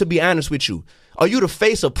much not to be honest with you. Are you the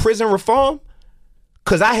face of prison reform?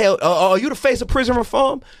 Because are you the face of prison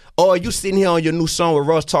reform? Or are you sitting here on your new song with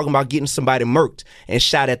Ross talking about getting somebody murked and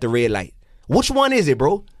shot at the red light? Which one is it,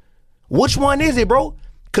 bro? Which one is it, bro?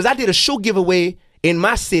 Because I did a shoe giveaway in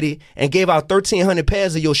my city and gave out 1,300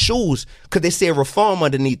 pairs of your shoes because they said reform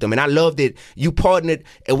underneath them. And I love that you partnered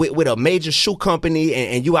with a major shoe company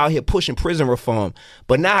and you out here pushing prison reform.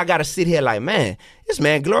 But now I got to sit here like, man, this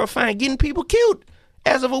man glorifying getting people killed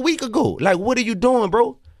as of a week ago. Like, what are you doing,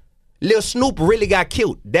 bro? Lil Snoop really got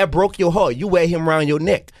killed. That broke your heart. You wear him around your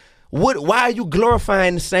neck. Why are you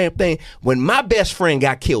glorifying the same thing? When my best friend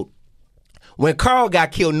got killed, when Carl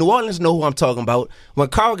got killed, New Orleans know who I'm talking about. When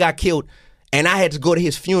Carl got killed, and I had to go to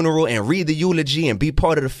his funeral and read the eulogy and be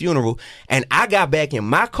part of the funeral. And I got back in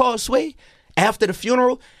my car, Sway, after the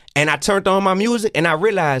funeral, and I turned on my music, and I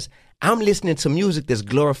realized I'm listening to music that's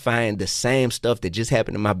glorifying the same stuff that just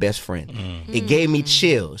happened to my best friend. Mm. It gave me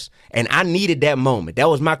chills, and I needed that moment. That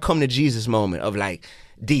was my come to Jesus moment of like,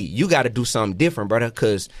 D, you got to do something different, brother,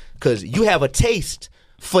 because you have a taste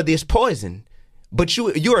for this poison. but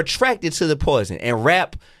you're attracted to the poison. And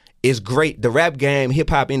rap is great. The rap game, hip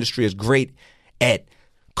hop industry is great at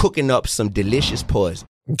cooking up some delicious poison.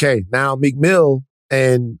 Okay, now Meek Mill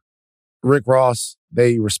and Rick Ross,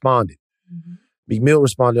 they responded. Mm-hmm. Meek Mill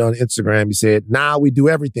responded on Instagram. He said, "Now we do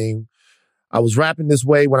everything. I was rapping this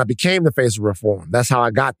way when I became the face of reform. That's how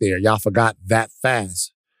I got there. Y'all forgot that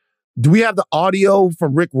fast." Do we have the audio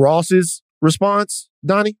from Rick Ross's response,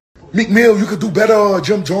 Donnie? Meek Mill, you could do better.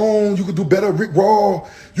 Jim Jones, you could do better. Rick Ross,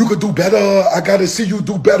 you could do better. I gotta see you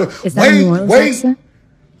do better. Is that wait.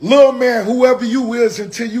 Little man, whoever you is,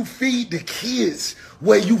 until you feed the kids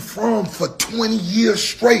where you from for 20 years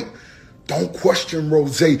straight. Don't question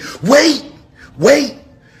Rose. Wait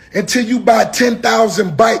until you buy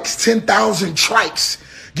 10,000 bikes, 10,000 trikes.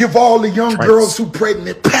 Give all the young girls who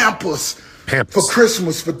pregnant Pampers for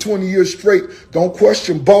Christmas for 20 years straight. Don't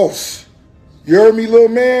question boss. You heard me, little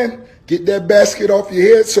man? Get that basket off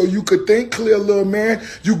your head so you could think clear, little man.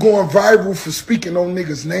 You going viral for speaking on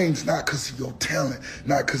niggas' names, not because of your talent,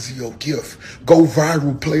 not because of your gift. Go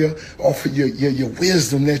viral, player, off of your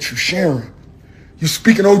wisdom that you sharing. You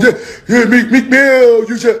speaking on this, yeah, Meek Mill.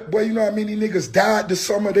 You just, boy, you know how many niggas died this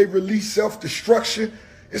summer? They released self-destruction.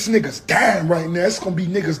 It's niggas dying right now. It's gonna be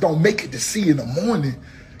niggas don't make it to see in the morning.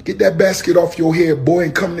 Get that basket off your head, boy,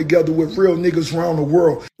 and come together with real niggas around the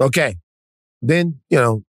world. Okay. Then,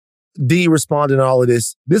 D responded to all of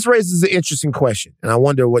this. This raises an interesting question, and I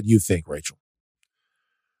wonder what you think, Rachel.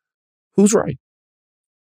 Who's right?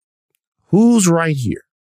 Who's right here?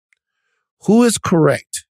 Who is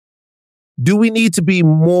correct? Do we need to be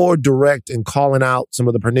more direct in calling out some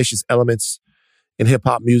of the pernicious elements in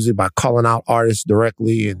hip-hop music by calling out artists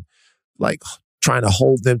directly and trying to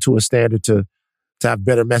hold them to a standard to have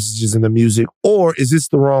better messages in the music? Or is this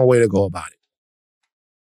the wrong way to go about it?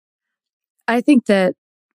 I think that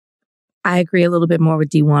I agree a little bit more with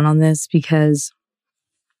D1 on this because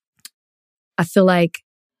I feel like,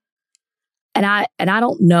 and I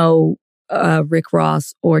don't know Rick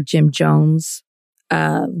Ross or Jim Jones.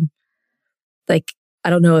 I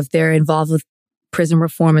don't know if they're involved with prison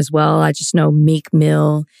reform as well. I just know Meek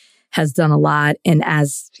Mill has done a lot, and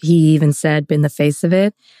as he even said, been the face of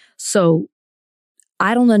it. So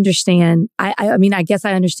I don't understand. I mean, I guess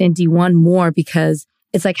I understand D1 more because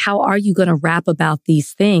it's like, how are you going to rap about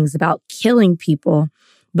these things, about killing people,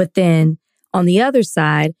 but then on the other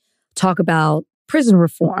side, talk about prison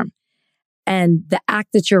reform? And the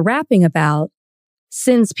act that you're rapping about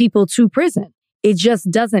sends people to prison. It just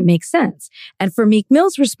doesn't make sense. And for Meek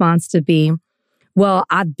Mill's response to be, well,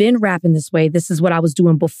 I've been rapping this way. This is what I was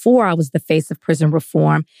doing before I was the face of prison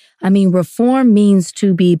reform. I mean, reform means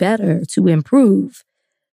to be better, to improve,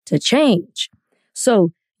 to change.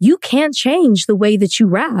 So you can't change the way that you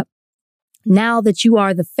rap now that you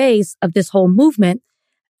are the face of this whole movement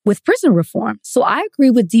with prison reform. So I agree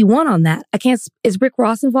with D1 on that. Is Rick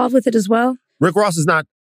Ross involved with it as well? Rick Ross is not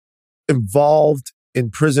involved in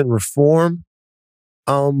prison reform.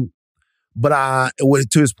 But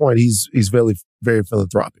to his point, he's very, very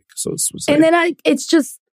philanthropic. So and then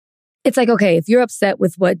it's like, okay, if you're upset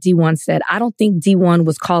with what D1 said, I don't think D1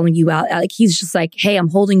 was calling you out. Like, he's just like, hey, I'm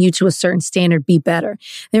holding you to a certain standard, be better.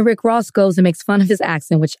 Then Rick Ross goes and makes fun of his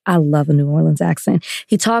accent, which I love a New Orleans accent.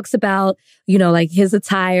 He talks about, his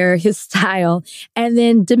attire, his style, and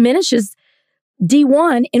then diminishes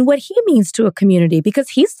D1 in what he means to a community because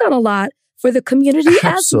he's done a lot for the community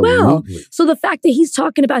as well. So the fact that he's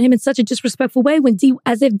talking about him in such a disrespectful way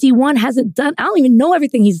as if D1 hasn't done, I don't even know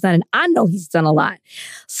everything he's done, and I know he's done a lot.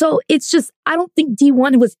 So it's just, I don't think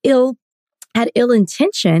D1 had ill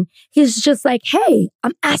intention. He's just like, hey,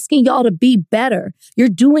 I'm asking y'all to be better. You're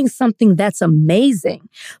doing something that's amazing.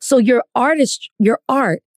 So your art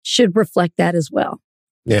should reflect that as well.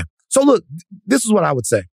 Yeah. So look, this is what I would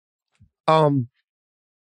say.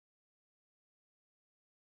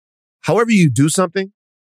 However you do something,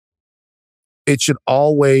 it should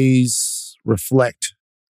always reflect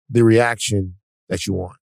the reaction that you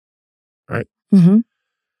want, right? Mm-hmm.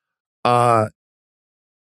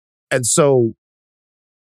 And so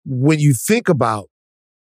when you think about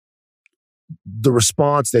the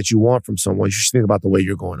response that you want from someone, you should think about the way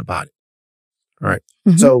you're going about it, all right?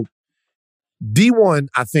 Mm-hmm. So D1,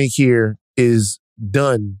 I think here is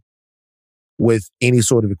done with any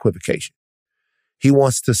sort of equivocation. He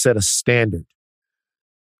wants to set a standard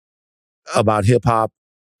about hip hop,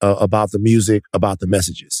 about the music, about the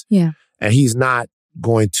messages. Yeah. And he's not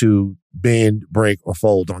going to bend, break, or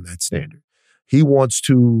fold on that standard. He wants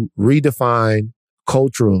to redefine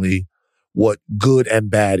culturally what good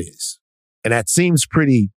and bad is. And that seems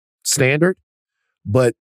pretty standard,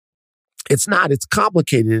 but it's not. It's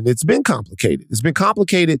complicated, and it's been complicated. It's been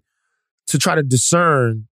complicated to try to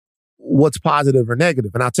discern what's positive or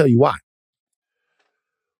negative. And I'll tell you why.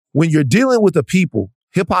 When you're dealing with the people,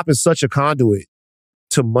 hip hop is such a conduit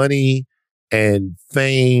to money and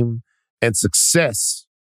fame and success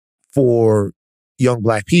for young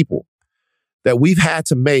Black people that we've had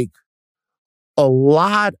to make a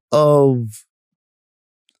lot of,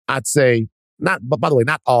 I'd say, not, but by the way,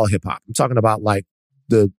 not all hip hop. I'm talking about like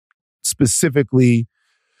the specifically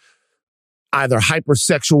either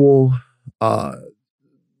hypersexual,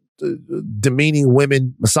 demeaning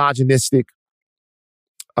women, misogynistic,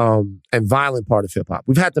 and violent part of hip hop.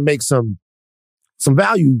 We've had to make some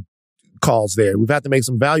value calls there. We've had to make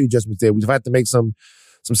some value adjustments there. We've had to make some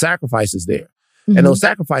sacrifices there. Mm-hmm. And those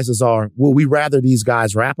sacrifices are, will we rather these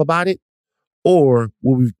guys rap about it, or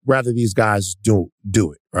will we rather these guys do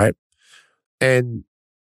it, right? And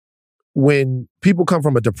when people come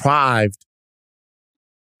from a deprived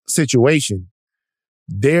situation,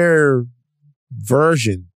 their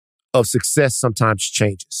version of success sometimes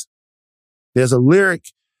changes. There's a lyric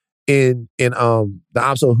in the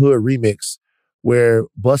I'm So Hood remix where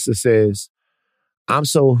Busta says, I'm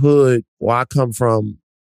so hood where I come from,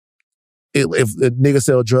 if a nigga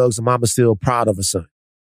sell drugs, a mama's still proud of a son.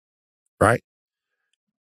 Right?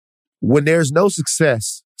 When there's no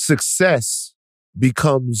success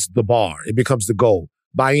becomes the bar. It becomes the goal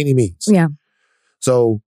by any means. Yeah.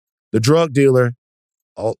 So the drug dealer,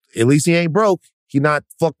 at least he ain't broke. He not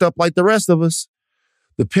fucked up like the rest of us.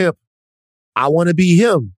 The pimp, I want to be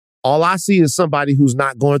him. All I see is somebody who's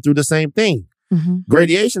not going through the same thing. Mm-hmm.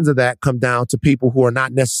 Gradations of that come down to people who are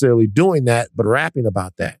not necessarily doing that, but rapping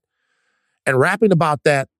about that. And rapping about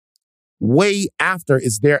that way after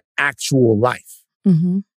is their actual life.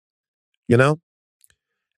 Mm-hmm. You know?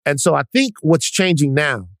 And so I think what's changing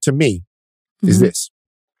now, to me, is this.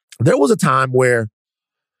 There was a time where,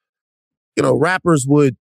 you know, rappers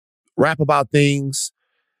would rap about things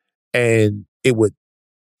and it would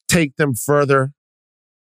take them further,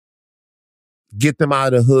 get them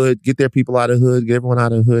out of the hood, get their people out of the hood, get everyone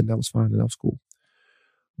out of the hood, and that was fine and that was cool.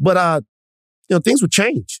 But, you know, things would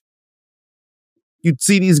change. You'd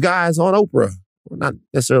see these guys on Oprah, or not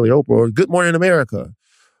necessarily Oprah, or Good Morning America,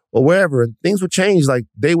 or wherever, and things would change. Like,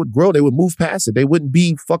 they would grow, they would move past it. They wouldn't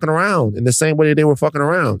be fucking around in the same way that they were fucking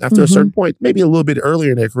around. After a certain point, maybe a little bit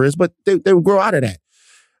earlier in their careers, but they would grow out of that.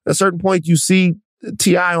 At a certain point, you see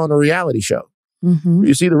T.I. on a reality show. Mm-hmm.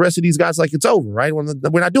 You see the rest of these guys like it's over, right?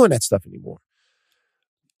 We're not doing that stuff anymore.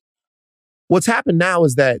 What's happened now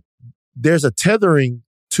is that there's a tethering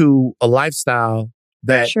to a lifestyle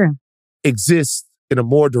that exists in a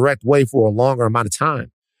more direct way for a longer amount of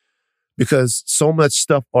time. Because so much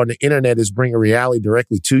stuff on the internet is bringing reality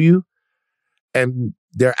directly to you. And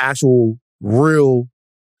they're actual real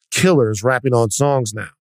killers rapping on songs now.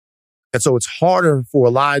 And so it's harder for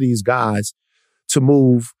a lot of these guys to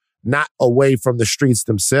move not away from the streets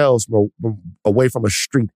themselves, but away from a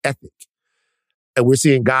street ethic. And we're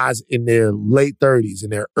seeing guys in their late 30s, in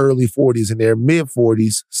their early 40s, in their mid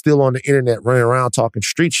 40s, still on the internet running around talking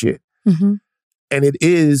street shit. Mm-hmm. And it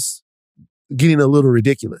is getting a little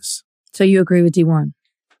ridiculous. So you agree with D1?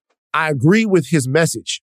 I agree with his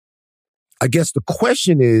message. I guess the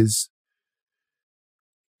question is,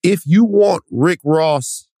 if you want Rick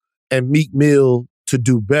Ross and Meek Mill to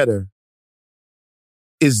do better,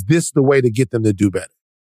 is this the way to get them to do better?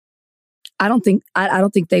 I don't think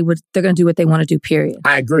they would. They're going to do what they want to do, period.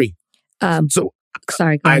 I agree.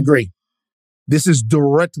 Sorry. I agree. This is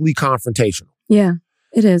directly confrontational. Yeah,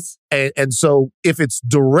 it is. And so if it's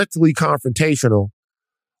directly confrontational,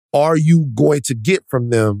 are you going to get from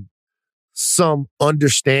them some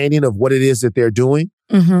understanding of what it is that they're doing?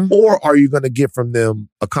 Mm-hmm. Or are you going to get from them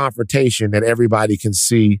a confrontation that everybody can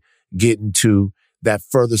see getting to that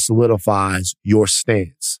further solidifies your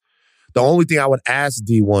stance? The only thing I would ask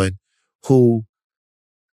D1, who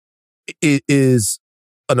is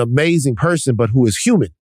an amazing person, but who is human,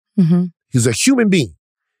 he's a human being,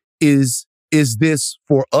 is this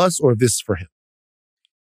for us or is this for him?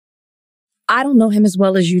 I don't know him as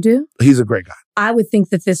well as you do. He's a great guy. I would think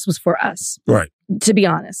that this was for us. Right. To be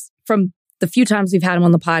honest, from the few times we've had him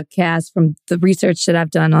on the podcast, from the research that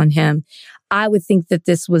I've done on him, I would think that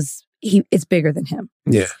this was, it's bigger than him.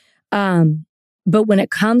 Yeah. But when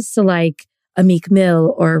it comes to like a Meek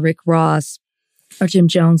Mill or a Rick Ross or Jim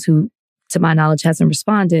Jones, who to my knowledge hasn't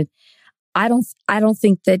responded, I don't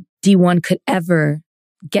think that D1 could ever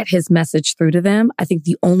get his message through to them. I think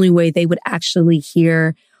the only way they would actually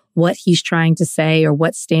hear what he's trying to say or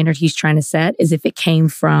what standard he's trying to set is if it came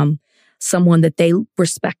from someone that they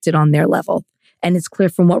respected on their level. And it's clear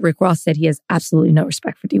from what Rick Ross said, he has absolutely no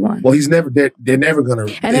respect for D1. Well, they're never going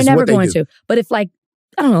to. And they're never going to. But if like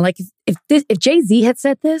I don't know, like if Jay-Z had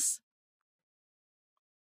said this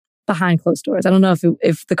behind closed doors, I don't know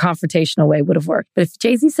if the confrontational way would have worked. But if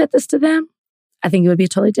Jay-Z said this to them, I think it would be a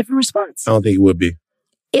totally different response. I don't think it would be.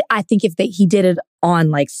 I think if he did it on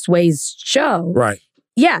like Sway's show, right?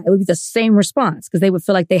 Yeah, it would be the same response because they would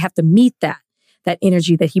feel like they have to meet that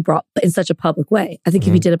energy that he brought in such a public way. I think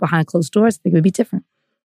if he did it behind closed doors, I think it would be different.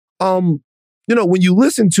 When you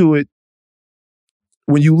listen to it,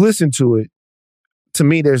 to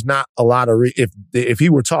me, there's not a lot of if he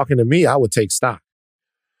were talking to me, I would take stock.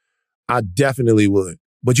 I definitely would.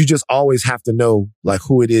 But you just always have to know like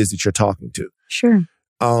who it is that you're talking to. Sure.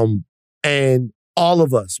 And all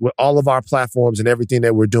of us, with all of our platforms and everything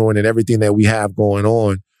that we're doing and everything that we have going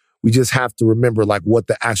on, we just have to remember like what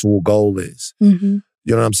the actual goal is. Mm-hmm.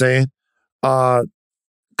 You know what I'm saying?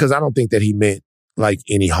 Because I don't think that he meant like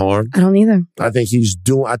any harm. I don't either. I think he's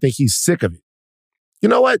sick of it. You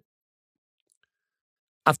know what?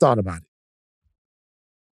 I've thought about it.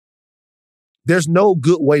 There's no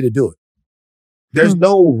good way to do it. There's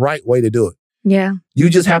no right way to do it. Yeah. You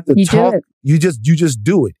just have to talk. Do you just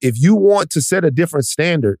do it. If you want to set a different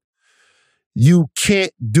standard, you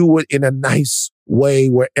can't do it in a nice way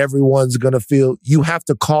where everyone's going to feel. You have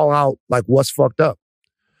to call out like what's fucked up.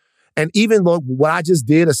 And even though what I just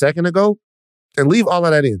did a second ago, and leave all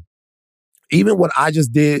of that in, even what I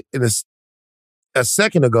just did in a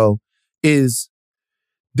second ago is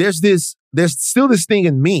there's still this thing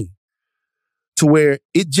in me to where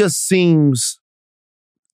it just seems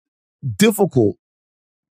difficult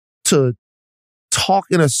to talk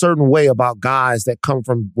in a certain way about guys that come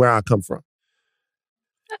from where I come from.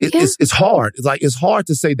 It's hard. It's hard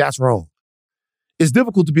to say that's wrong. It's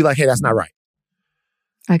difficult to be like, hey, that's not right.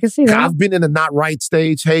 I can see that. I've been in the not right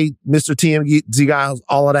stage. Hey, Mr. TMZ guys,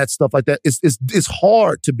 all of that stuff like that. It's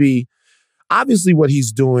hard to be. Obviously, what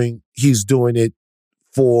he's doing it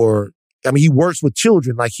for. I mean, he works with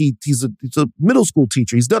children. Like he's a middle school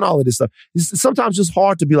teacher. He's done all of this stuff. It's sometimes just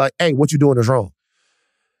hard to be like, hey, what you're doing is wrong.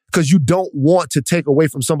 Because you don't want to take away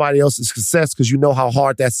from somebody else's success because you know how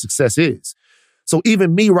hard that success is. So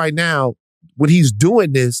even me right now, when he's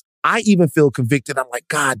doing this, I even feel convicted. I'm like,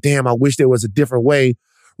 God damn, I wish there was a different way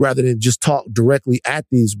rather than just talk directly at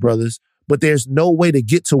these brothers. But there's no way to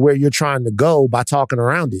get to where you're trying to go by talking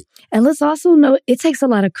around it. And let's also know it takes a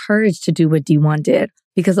lot of courage to do what D1 did.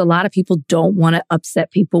 Because a lot of people don't want to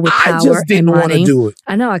upset people with power and money. I just didn't want to do it.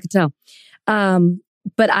 I know, I could tell.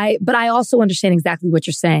 But I also understand exactly what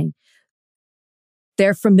you're saying.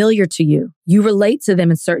 They're familiar to you. You relate to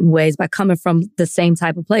them in certain ways by coming from the same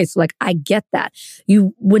type of place. So like, I get that.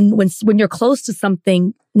 When you're close to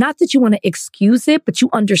something, not that you want to excuse it, but you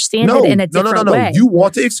understand it in a different way. No. You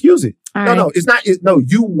want to excuse it. All right. No, it's not.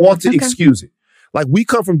 You want to excuse it. Like we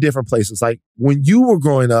come from different places. Like when you were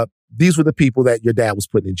growing up, these were the people that your dad was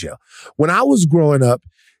putting in jail. When I was growing up,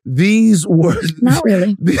 these were not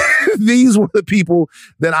really. These were the people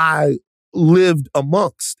that I lived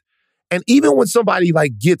amongst. And even when somebody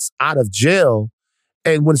like gets out of jail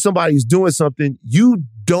and when somebody's doing something, you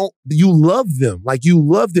love them. Like you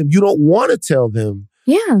love them. You don't want to tell them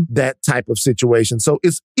that type of situation. So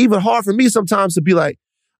it's even hard for me sometimes to be like,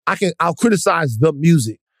 I'll criticize the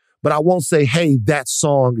music, but I won't say, hey, that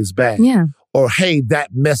song is bad. Yeah. Or, hey,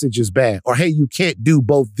 that message is bad. Or, hey, you can't do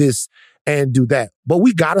both this and do that. But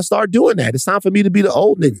we got to start doing that. It's time for me to be the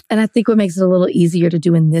old nigga. And I think what makes it a little easier to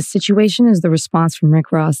do in this situation is the response from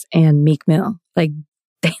Rick Ross and Meek Mill. Like,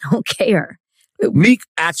 they don't care. Meek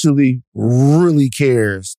actually really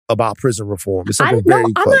cares about prison reform. It's something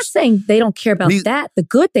very close. I'm not saying they don't care about that. The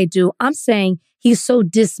good they do. I'm saying he's so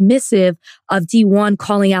dismissive of D1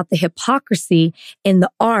 calling out the hypocrisy in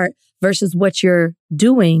the art versus what you're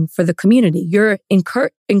doing for the community. You're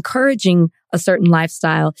encouraging a certain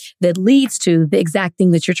lifestyle that leads to the exact thing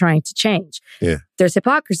that you're trying to change. Yeah. There's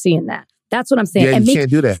hypocrisy in that. That's what I'm saying. Yeah, you can't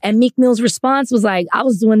do that. And Meek Mill's response was like, I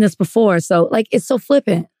was doing this before. So like, it's so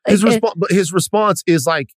flippant. But his response is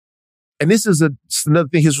like, and this is another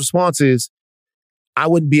thing, his response is, I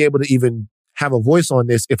wouldn't be able to even have a voice on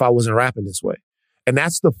this if I wasn't rapping this way. And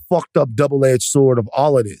that's the fucked up double-edged sword of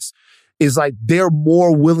all of this. Is like they're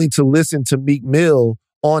more willing to listen to Meek Mill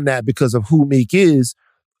on that because of who Meek is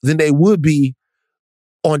than they would be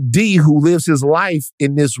on D, who lives his life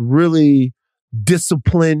in this really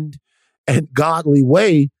disciplined and godly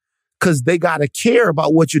way because they got to care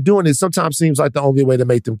about what you're doing. It sometimes seems like the only way to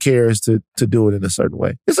make them care is to do it in a certain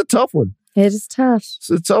way. It's a tough one. It is tough.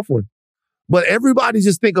 It's a tough one. But everybody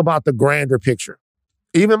just think about the grander picture.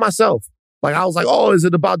 Even myself. Like, I was like, oh, is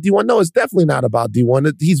it about D1? No, it's definitely not about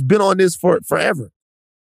D1. He's been on this for forever.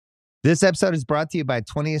 This episode is brought to you by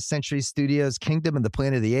 20th Century Studios' Kingdom of the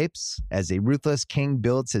Planet of the Apes. As a ruthless king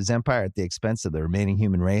builds his empire at the expense of the remaining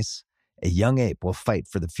human race, a young ape will fight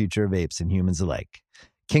for the future of apes and humans alike.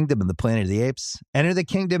 Kingdom of the Planet of the Apes. Enter the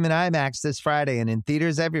kingdom in IMAX this Friday and in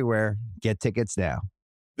theaters everywhere. Get tickets now.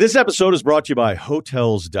 This episode is brought to you by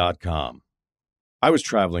Hotels.com. I was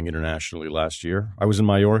traveling internationally last year. I was in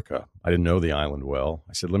Mallorca. I didn't know the island well.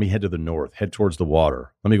 I said, let me head to the north, head towards the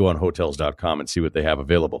water. Let me go on Hotels.com and see what they have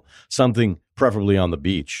available. Something preferably on the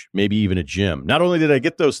beach, maybe even a gym. Not only did I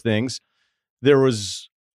get those things, there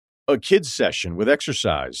was a kids session with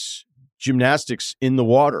exercise, gymnastics in the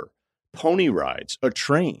water, pony rides, a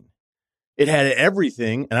train. It had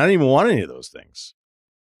everything, and I didn't even want any of those things.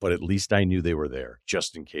 But at least I knew they were there,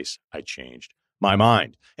 just in case I changed my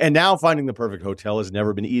mind. And now finding the perfect hotel has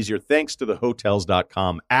never been easier thanks to the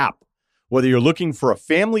Hotels.com app. Whether you're looking for a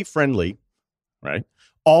family-friendly, right,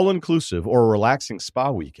 all-inclusive or a relaxing spa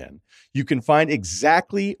weekend, you can find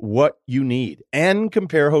exactly what you need and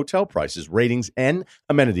compare hotel prices, ratings, and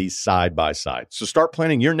amenities side by side. So start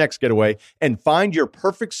planning your next getaway and find your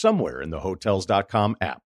perfect somewhere in the Hotels.com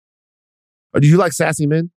app. Or do you like sassy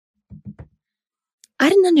men? I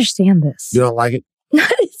didn't understand this. You don't like it? I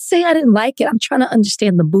didn't say I didn't like it. I'm trying to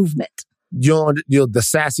understand the movement. The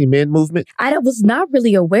sassy men movement? I was not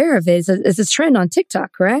really aware of it. It's a trend on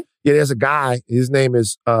TikTok, correct? Yeah, there's a guy. His name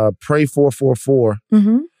is Pray444.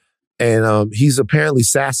 Mm-hmm. And he's apparently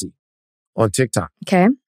sassy on TikTok. Okay.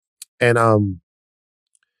 And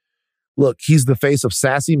look, he's the face of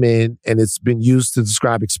sassy men, and it's been used to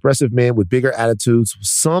describe expressive men with bigger attitudes.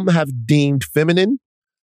 Some have deemed feminine.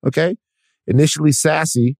 Okay. Initially,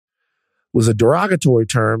 sassy was a derogatory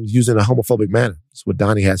term used in a homophobic manner. That's what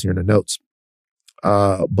Donnie has here in the notes.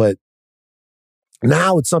 But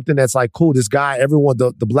now it's something that's like, cool, this guy, everyone,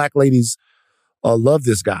 the black ladies love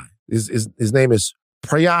this guy. His name is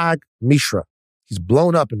Prayag Mishra. He's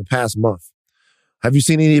blown up in the past month. Have you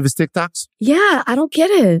seen any of his TikToks? Yeah, I don't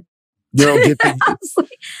get it. You don't get I was like,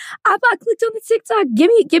 I clicked on the TikTok.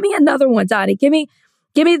 Give me another one, Donnie. Give me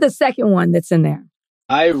the second one that's in there.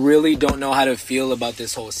 I really don't know how to feel about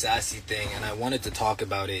this whole sassy thing, and I wanted to talk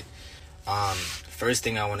about it. First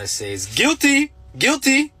thing I want to say is guilty.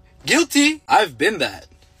 I've been that.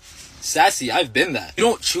 Sassy, I've been that. You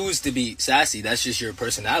don't choose to be sassy. That's just your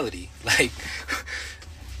personality. Like,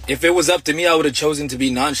 if it was up to me, I would have chosen to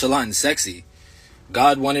be nonchalant and sexy.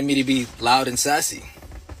 God wanted me to be loud and sassy.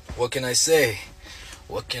 What can I say?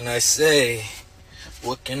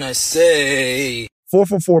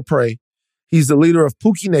 444 Pray. He's the leader of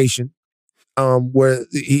Pookie Nation, where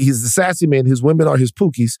he's the sassy man. His women are his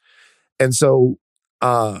Pookies. And so,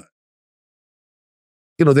 they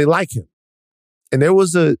like him. And there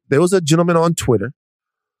was a gentleman on Twitter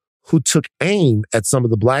who took aim at some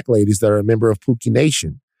of the black ladies that are a member of Pookie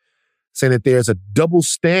Nation, saying that there's a double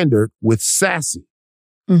standard with sassy.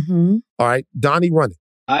 Mm-hmm. All right, Donnie, run it.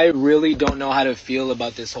 I really don't know how to feel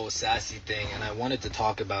about this whole sassy thing, and I wanted to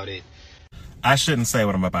talk about it. I shouldn't say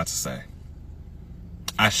what I'm about to say.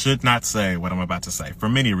 I should not say what I'm about to say for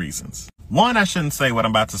many reasons. One, I shouldn't say what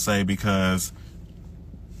I'm about to say because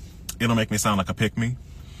it'll make me sound like a pick-me,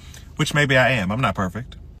 which maybe I am. I'm not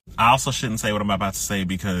perfect. I also shouldn't say what I'm about to say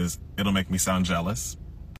because it'll make me sound jealous.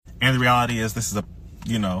 And the reality is this is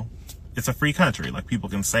it's a free country. Like, people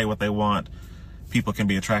can say what they want. People can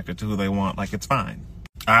be attracted to who they want. Like, it's fine.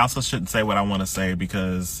 I also shouldn't say what I want to say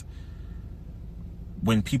because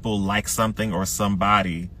when people like something or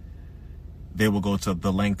somebody, they will go to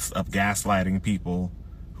the lengths of gaslighting people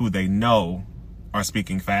who they know are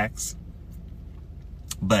speaking facts,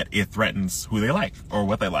 but it threatens who they like or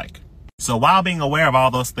what they like. So while being aware of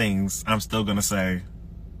all those things, I'm still going to say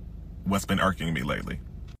what's been irking me lately.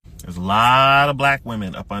 There's a lot of black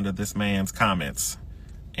women up under this man's comments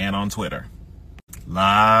and on Twitter. A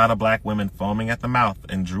lot of black women foaming at the mouth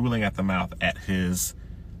and drooling at the mouth at his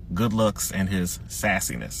good looks and his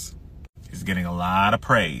sassiness. He's getting a lot of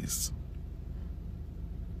praise.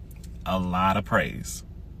 A lot of praise.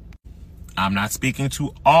 I'm not speaking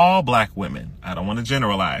to all black women. I don't want to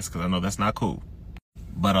generalize because I know that's not cool.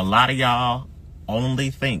 But a lot of y'all only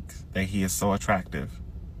think that he is so attractive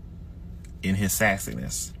in his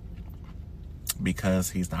sassiness because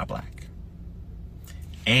he's not black.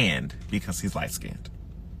 And because he's light-skinned.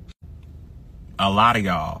 A lot of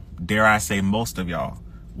y'all, dare I say most of y'all,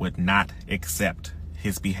 would not accept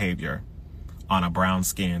his behavior on a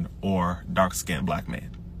brown-skinned or dark-skinned black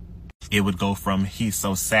man. It would go from he's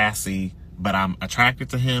so sassy, but I'm attracted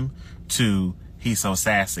to him, to he's so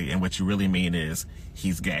sassy, and what you really mean is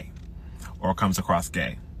he's gay or comes across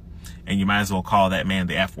gay. And you might as well call that man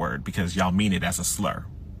the F word because y'all mean it as a slur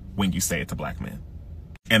when you say it to black men.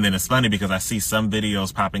 And then it's funny because I see some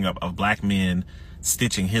videos popping up of black men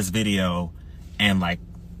stitching his video and like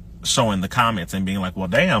showing the comments and being like, well,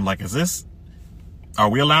 damn, like, are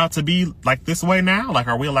we allowed to be like this way now? Like,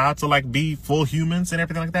 are we allowed to like be full humans and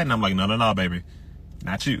everything like that? And I'm like, no, baby,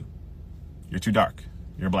 not you. You're too dark.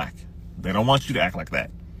 You're black. They don't want you to act like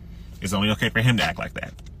that. It's only okay for him to act like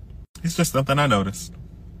that. It's just something I noticed.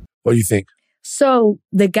 What do you think? So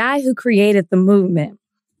the guy who created the movement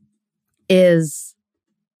is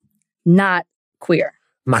not queer.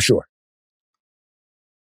 I'm not sure.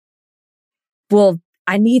 Well,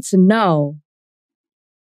 I need to know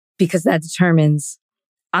because that determines.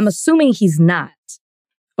 I'm assuming he's not,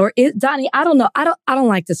 or Donnie. I don't know. I don't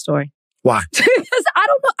like this story. Why? Because I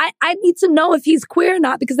don't know. I need to know if he's queer or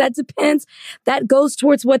not because that depends. That goes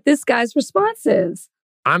towards what this guy's response is.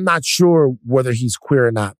 I'm not sure whether he's queer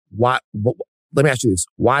or not. Why? Let me ask you this.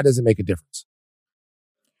 Why does it make a difference?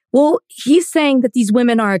 Well, he's saying that these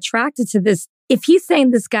women are attracted to this. If he's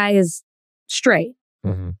saying this guy is straight,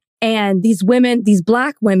 and these women, these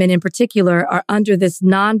black women in particular, are under this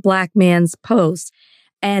non-black man's post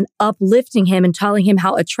and uplifting him and telling him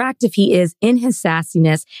how attractive he is in his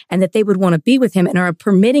sassiness and that they would want to be with him and are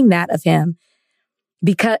permitting that of him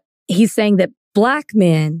because he's saying that black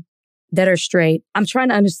men that are straight, I'm trying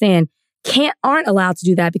to understand, aren't allowed to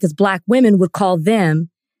do that because black women would call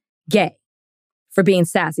them gay for being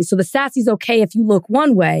sassy. So the sassy's okay if you look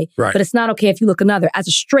one way, right, but it's not okay if you look another as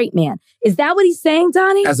a straight man. Is that what he's saying,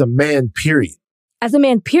 Donnie? As a man, period. As a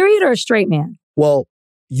man, period, or a straight man? Well,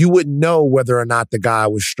 you wouldn't know whether or not the guy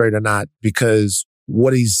was straight or not because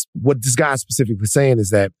what this guy is specifically saying is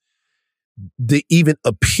that the even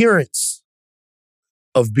appearance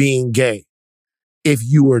of being gay, if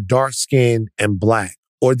you were dark-skinned and black,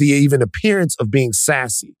 or the even appearance of being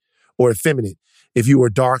sassy or effeminate, if you were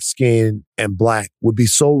dark-skinned and black, would be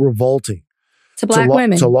so revolting to black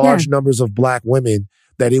women, to large numbers of black women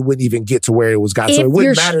that it wouldn't even get to where it was got. So it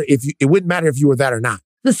wouldn't matter if you were that or not.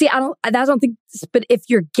 But see, I don't think. But if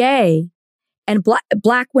you're gay, and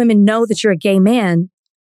black women know that you're a gay man,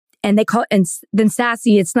 and then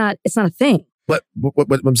sassy, it's not a thing. But what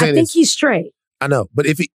I'm saying I think he's straight. I know, but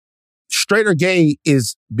if straight or gay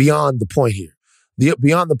is beyond the point here.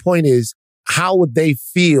 Beyond the point is, how would they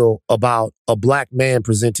feel about a black man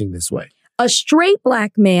presenting this way? A straight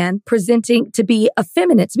black man presenting to be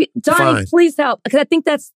effeminate. Donnie, please help. Because I think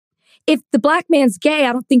if the black man's gay,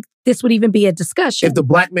 I don't think this would even be a discussion. If the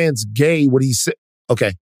black man's gay, would he say,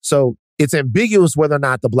 okay, so it's ambiguous whether or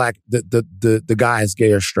not the guy is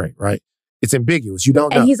gay or straight, right? It's ambiguous. You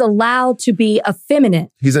don't know. And he's allowed to be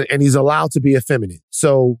effeminate. He's allowed to be effeminate.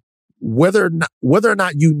 So whether or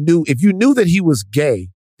not you knew, if you knew that he was gay,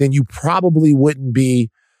 then you probably wouldn't be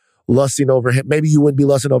lusting over him. Maybe you wouldn't be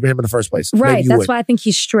lusting over him in the first place. Right. That's why I think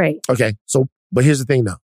he's straight. Okay. So, but here's the thing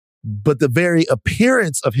though. But the very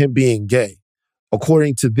appearance of him being gay,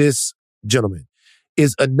 according to this gentleman,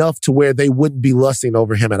 is enough to where they wouldn't be lusting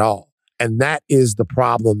over him at all. And that is the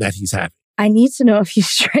problem that he's having. I need to know if he's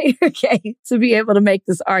straight or gay to be able to make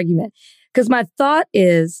this argument. Because my thought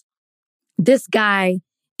is this guy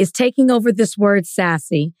is taking over this word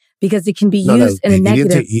sassy because it can be used in a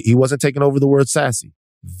negative. He wasn't taking over the word sassy.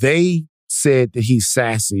 They said that he's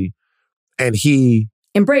sassy and he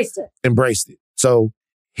embraced it. So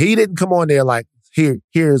he didn't come on there like,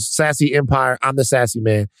 here's Sassy Empire. I'm the sassy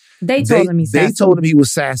man. They told him he's sassy. They told him he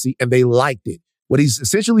was sassy and they liked it. What he's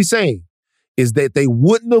essentially saying is that they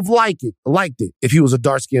wouldn't have liked it if he was a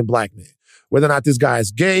dark-skinned black man. Whether or not this guy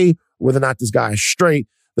is gay, whether or not this guy is straight,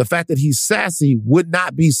 the fact that he's sassy would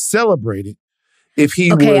not be celebrated if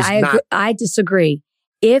he was not. I disagree.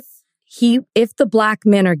 If the black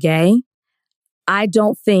men are gay, I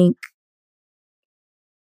don't think.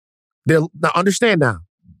 Now understand now.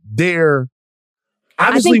 They're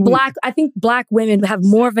obviously I think black women have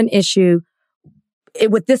more of an issue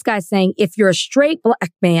with this guy saying if you're a straight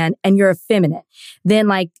black man and you're effeminate, then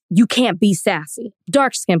like you can't be sassy.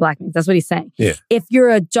 Dark-skinned black men, that's what he's saying. Yeah. If you're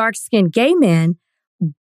a dark-skinned gay man,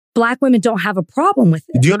 black women don't have a problem with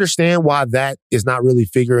it. Do you understand why that is not really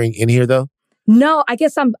figuring in here though? No, I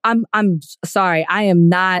guess I'm sorry. I am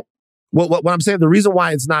not. Well, what I'm saying, the reason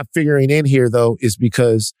why it's not figuring in here though is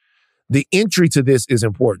because the entry to this is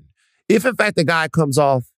important. If in fact the guy comes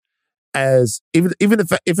off as if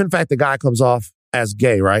in fact the guy comes off as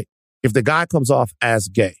gay, right? If the guy comes off as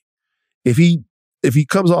gay, if he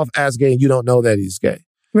comes off as gay and you don't know that he's gay,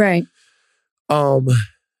 right?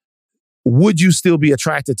 Would you still be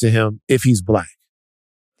attracted to him if he's black?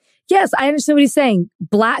 Yes, I understand what he's saying.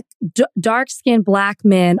 Dark-skinned black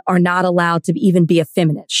men are not allowed to even be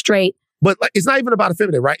effeminate, straight. But like, it's not even about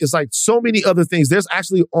effeminate, right? It's like so many other things. There's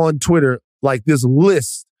actually on Twitter like this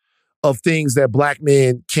list of things that black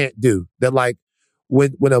men can't do. That like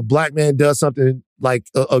when a black man does something, like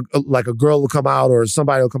a girl will come out or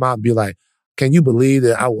somebody will come out and be like, "Can you believe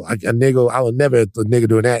that I will never a nigga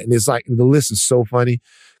doing that?" And it's like the list is so funny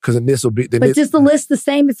because then this will be. But is the list the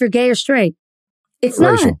same if you're gay or straight? It's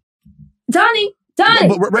Rachel. not. Donnie.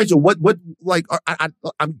 But Rachel, what like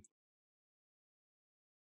I'm.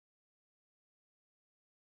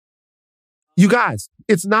 You guys,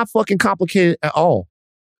 it's not fucking complicated at all.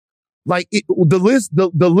 Like the list.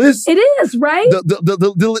 It is, right?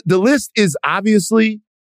 The list is obviously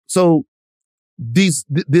so. This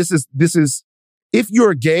is if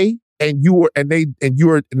you're gay and you're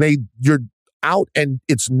out and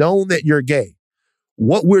it's known that you're gay.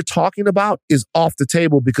 What we're talking about is off the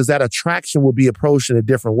table because that attraction will be approached in a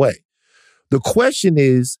different way. The question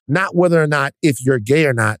is not whether or not if you're gay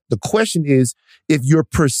or not. The question is if you're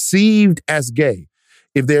perceived as gay.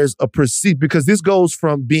 If there's a perceived, because this goes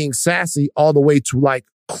from being sassy all the way to like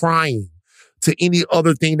crying to any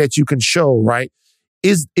other thing that you can show, right?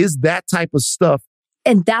 Is that type of stuff.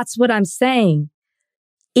 And that's what I'm saying.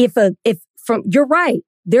 You're right.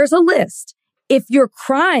 There's a list. If you're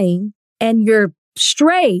crying and you're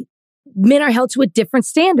straight, men are held to a different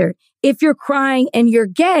standard. If you're crying and you're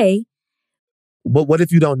gay. But what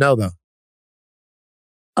if you don't know though?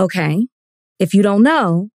 Okay. If you don't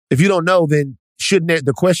know, then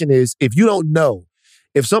the question is, if you don't know,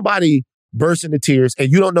 if somebody bursts into tears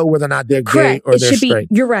and you don't know whether or not they're correct. gay or they're straight.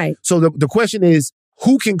 You're right. So the question is,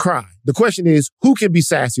 who can cry? The question is, who can be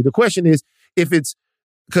sassy? The question is, if it's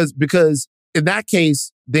because in that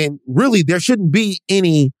case, then really there shouldn't be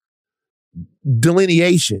any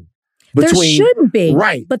delineation between. There shouldn't be.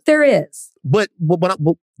 Right. But there is. But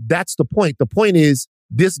that's the point. The point is,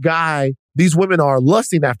 these women are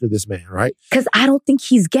lusting after this man, right? Because I don't think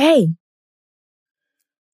he's gay.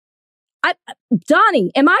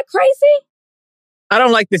 Donnie, am I crazy? I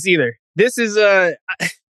don't like this either. This is I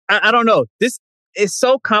don't know. This is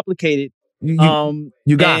so complicated. You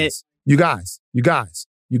guys. It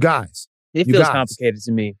feels complicated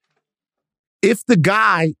to me. If the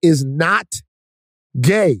guy is not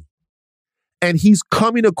gay and he's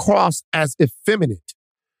coming across as effeminate,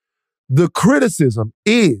 the criticism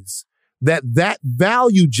is that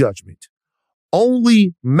value judgment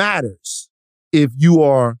only matters if you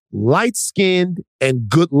are light-skinned and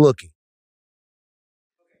good-looking.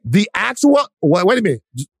 The actual, wait a minute.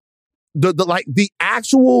 The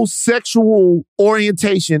actual sexual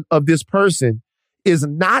orientation of this person is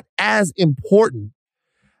not as important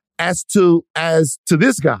as to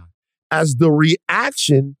this guy, as the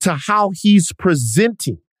reaction to how he's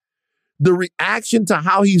presenting. The reaction to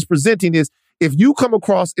how he's presenting is if you're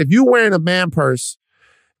wearing a man purse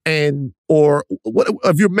or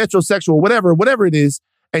if you're metrosexual, whatever it is,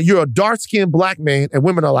 and you're a dark-skinned black man and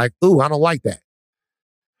women are like, ooh, I don't like that.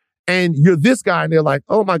 And you're this guy and they're like,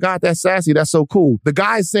 oh my God, that's sassy. That's so cool. The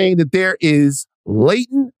guy is saying that there is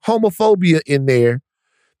latent homophobia in there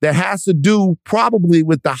that has to do probably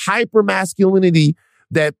with the hypermasculinity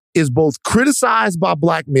that is both criticized by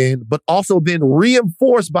black men, but also then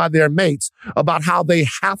reinforced by their mates about how they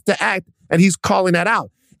have to act. And he's calling that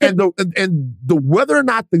out. And the whether or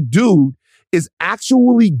not the dude is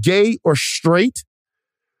actually gay or straight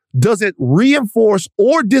doesn't reinforce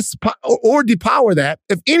or depower that.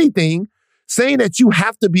 If anything, saying that you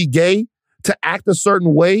have to be gay to act a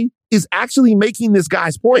certain way is actually making this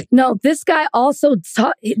guy's point. No, this guy also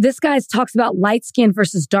talks about light skin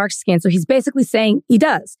versus dark skin. So he's basically saying he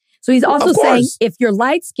does. So he's also saying if you're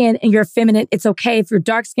light skinned and you're feminine, it's okay. If you're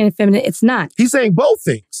dark skinned and feminine, it's not. He's saying both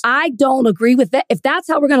things. I don't agree with that. If that's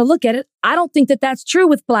how we're going to look at it, I don't think that that's true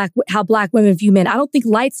with how black women view men. I don't think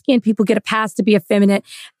light skinned people get a pass to be effeminate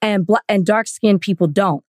and dark skinned people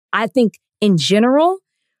don't. I think in general,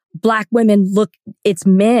 black women it's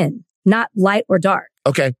men, not light or dark.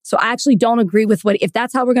 Okay. So I actually don't agree with if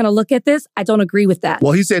that's how we're going to look at this, I don't agree with that.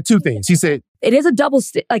 Well, he said two things. He said, it is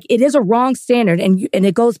it is a wrong standard. And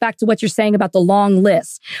it goes back to what you're saying about the long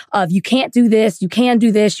list of you can't do this, you can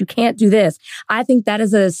do this, you can't do this. I think that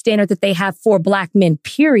is a standard that they have for black men,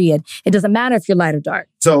 period. It doesn't matter if you're light or dark.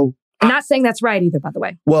 So I'm not saying that's right either, by the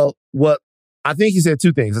way. Well, I think he said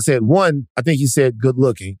two things. I said, one, I think he said good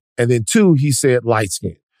looking. And then two, he said light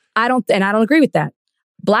skin. I don't agree with that.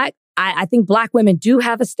 I think black women do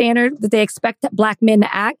have a standard that they expect black men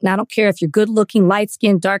to act. And I don't care if you're good looking, light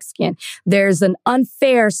skin, dark skin. There's an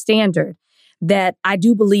unfair standard that I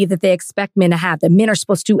do believe that they expect men to have, that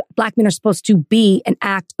black men are supposed to be and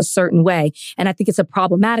act a certain way. And I think it's a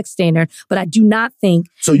problematic standard, but I do not think.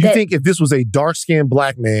 So you think if this was a dark skinned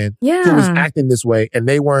black man who was acting this way and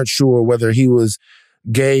they weren't sure whether he was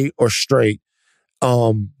gay or straight,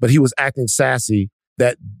 but he was acting sassy,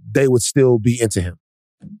 that they would still be into him?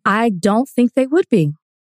 I don't think they would be.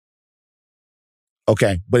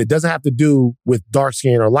 Okay, but it doesn't have to do with dark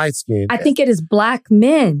skin or light skin. I think it is black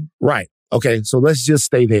men. Right. Okay, so let's just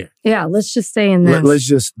stay there. Yeah, let's just stay in that. Let's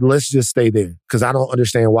just stay there, because I don't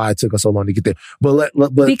understand why it took us so long to get there. But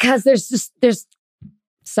because there's just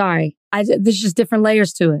different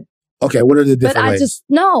layers to it. Okay, what are the different layers?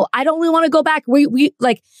 I don't really want to go back. We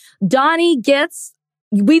like Donnie gets.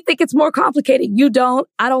 We think it's more complicated. You don't.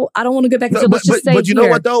 I don't want to go back. Let's just stay But you know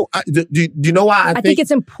what though? Do you know why? I think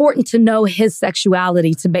it's important to know his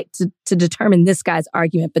sexuality to determine this guy's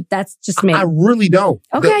argument. But that's just me. I really don't.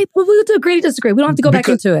 Okay, well, we'll agree to disagree. We don't have to go back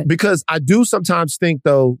into it. Because I do sometimes think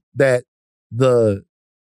though that the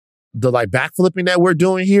like backflipping that we're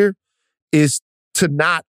doing here is to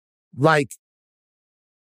not like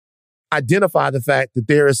identify the fact that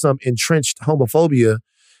there is some entrenched homophobia.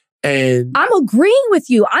 And I'm agreeing with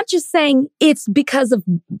you. I'm just saying it's because of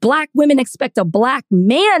black women expect a black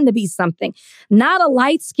man to be something, not a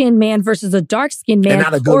light-skinned man versus a dark-skinned man,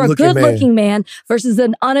 or a good-looking man versus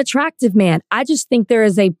an unattractive man. I just think there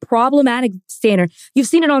is a problematic standard. You've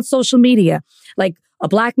seen it on social media. Like, a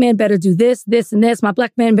black man better do this, this, and this. My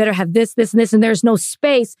black man better have this, this, and this. And there's no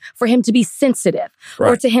space for him to be sensitive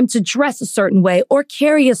or to him to dress a certain way or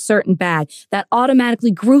carry a certain bag. That automatically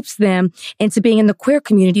groups them into being in the queer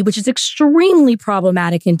community, which is extremely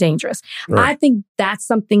problematic and dangerous. Right. I think that's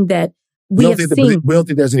something that we have seen. We don't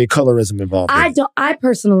think there's any colorism involved. I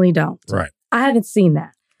personally don't. Right. I haven't seen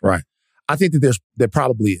that. Right. I think that there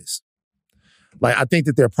probably is. Like, I think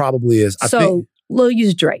that there probably is. We'll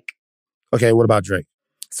use Drake. Okay, what about Drake?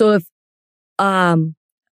 So if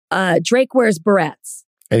Drake wears barrettes.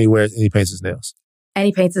 And he paints his nails.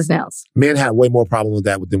 Men had way more problem with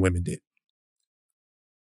that than women did.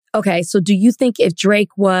 Okay, so do you think if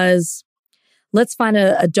Drake was, let's find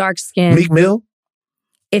a dark skin. Meek Mill?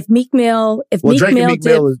 Meek Mill's a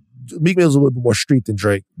little bit more street than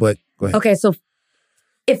Drake, but go ahead. Okay, so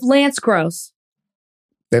if Lance Gross.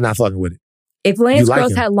 They're not fucking with it. If Lance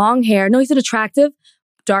Gross had long hair, no, he's an attractive,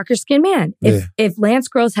 darker skinned man. If Lance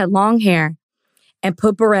Gross had long hair and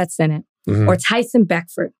put barrettes in it, or Tyson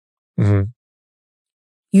Beckford,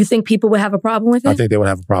 you think people would have a problem with it? I think they would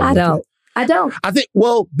have a problem with it. I don't. I think,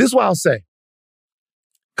 well, this is what I'll say.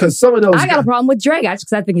 Because some of those I got a problem with Drake,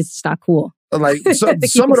 because I think it's just not cool. Like,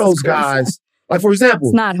 some of those guys, like, for example.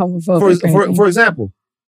 It's not homophobic. For example,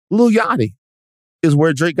 Lil Yachty is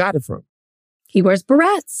where Drake got it from. He wears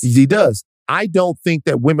barrettes. He does. I don't think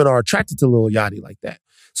that women are attracted to Lil Yachty like that.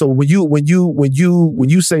 So when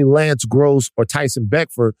you say Lance Gross or Tyson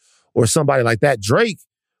Beckford or somebody like that, Drake,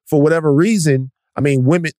 for whatever reason, I mean,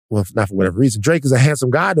 women, well, not for whatever reason, Drake is a handsome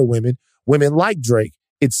guy to women. Women like Drake.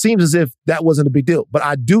 It seems as if that wasn't a big deal. But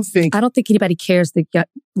I don't think anybody cares that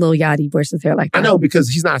Lil Yachty wears his hair like that. I know, because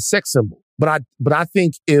he's not a sex symbol. But I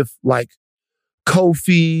think if like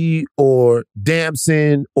Kofi or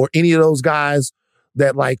Damson or any of those guys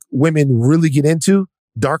that like women really get into,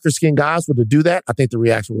 darker skinned guys were to do that, I think the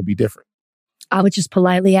reaction would be different. I would just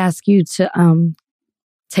politely ask you to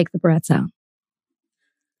take the barrettes out.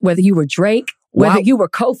 Whether you were Drake, whether you were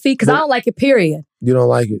Kofi, because I don't like it, period. You don't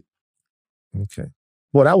like it? Okay.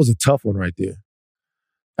 Boy, that was a tough one right there.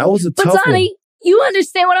 That was a tough one. But Donnie, you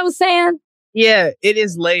understand what I was saying? Yeah, it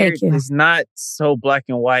is layered. It's not so black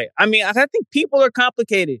and white. I mean, I think people are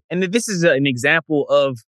complicated. And this is an example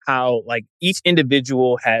of how like each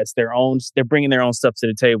individual has their own, they're bringing their own stuff to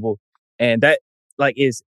the table. And that like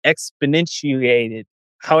is exponentiated,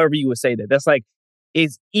 however you would say that. That's like,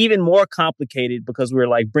 is even more complicated because we're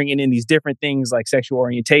like bringing in these different things like sexual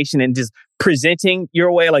orientation and just presenting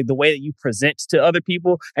your way, like the way that you present to other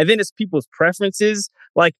people. And then it's people's preferences.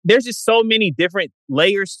 Like there's just so many different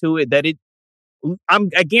layers to it that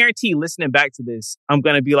I guarantee listening back to this, I'm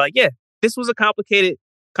going to be like, yeah, this was a complicated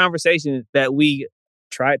conversation that we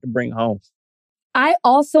tried to bring home. I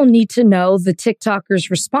also need to know the TikToker's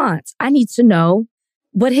response. I need to know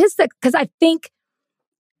what because I think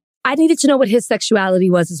I needed to know what his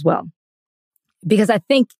sexuality was as well. Because I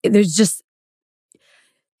think there's just,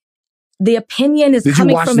 the opinion is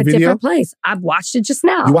coming from a different place. I've watched it just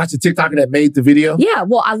now. You watched the TikToker that made the video? Yeah,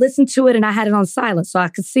 well, I listened to it and I had it on silent so I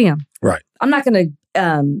could see him. Right. I'm not going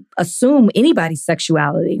to assume anybody's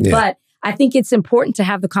sexuality, but I think it's important to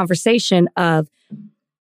have the conversation of,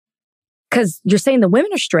 because you're saying the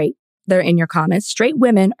women are straight, they're in your comments. Straight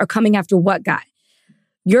women are coming after what guy?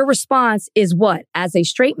 Your response is what? As a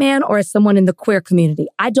straight man or as someone in the queer community?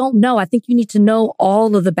 I don't know. I think you need to know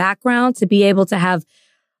all of the background to be able to have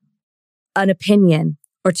an opinion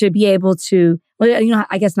or to be able to, well, you know,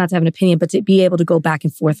 I guess not to have an opinion, but to be able to go back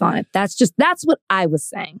and forth on it. That's what I was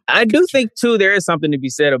saying. I do think too, there is something to be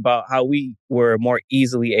said about how we were more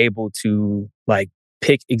easily able to like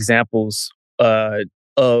pick examples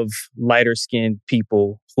of lighter skinned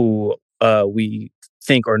people who we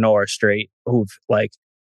think or know are straight, who've like,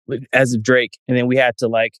 as of Drake. And then we had to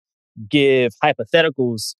like give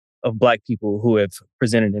hypotheticals of Black people who have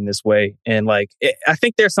presented in this way. And like, I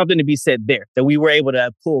think there's something to be said there, that we were able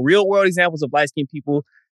to pull real world examples of light-skinned people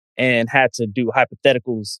and had to do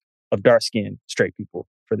hypotheticals of dark-skinned straight people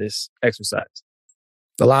for this exercise.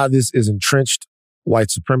 A lot of this is entrenched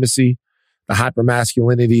white supremacy, the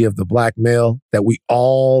hypermasculinity of the Black male that we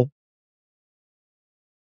all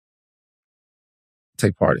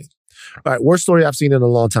take part in. All right, worst story I've seen in a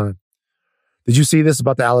long time. Did you see this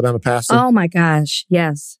about the Alabama pastor? Oh my gosh,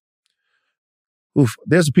 yes. Oof,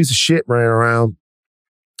 there's a piece of shit running around,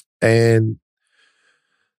 and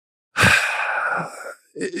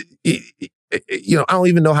you know, I don't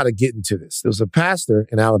even know how to get into this. There was a pastor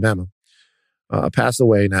in Alabama, passed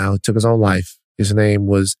away now, took his own life. His name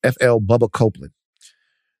was F.L. Bubba Copeland.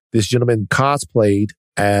 This gentleman cosplayed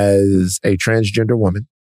as a transgender woman,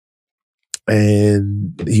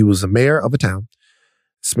 and he was a mayor of a town,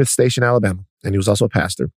 Smith Station, Alabama, and he was also a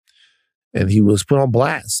pastor. And he was put on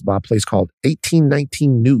blast by a place called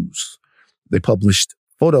 1819 News. They published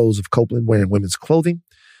photos of Copeland wearing women's clothing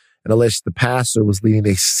and alleged the pastor was leading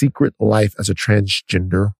a secret life as a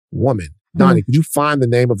transgender woman. Donnie, could you find the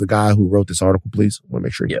name of the guy who wrote this article, please? I want to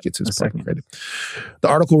make sure he gets his proper credit. The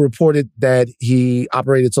article reported that he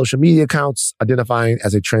operated social media accounts identifying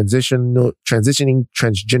as a transitioning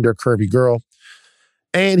transgender curvy girl,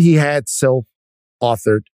 and he had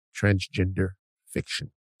self-authored transgender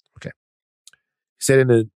fiction. Okay. He said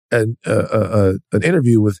in an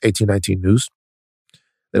interview with 1819 News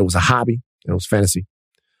that it was a hobby, it was fantasy,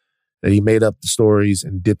 that he made up the stories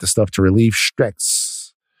and did the stuff to relieve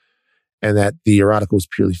stress, and that the erotica was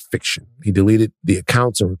purely fiction. He deleted the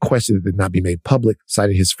accounts and requested that it not be made public,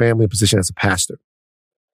 citing his family position as a pastor.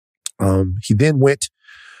 He then went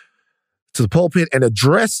to the pulpit and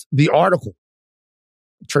addressed the article,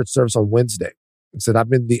 church service on Wednesday. He said, I've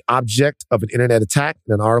been the object of an internet attack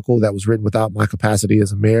in an article that was written about my capacity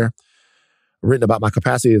as a mayor and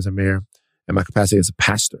my capacity as a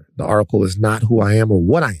pastor. The article is not who I am or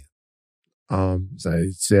what I am. So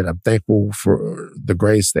he said, I'm thankful for the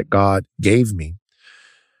grace that God gave me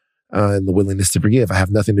and the willingness to forgive. I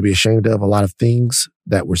have nothing to be ashamed of. A lot of things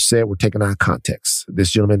that were said were taken out of context.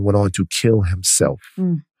 This gentleman went on to kill himself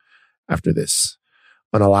after this.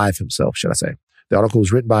 Unalive himself, should I say. The article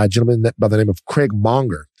was written by a gentleman by the name of Craig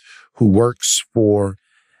Monger, who works for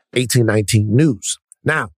 1819 News.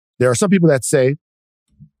 Now, there are some people that say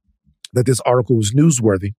that this article was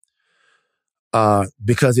newsworthy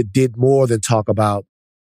because it did more than talk about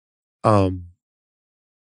Bubba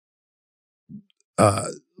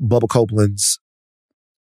Copeland's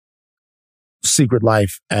secret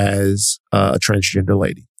life as a transgender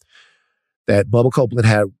lady. That Bubba Copeland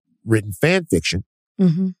had written fan fiction.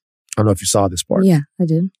 Mm-hmm. I don't know if you saw this part. Yeah, I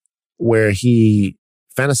did. Where he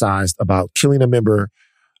fantasized about killing a member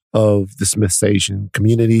of the Smith Station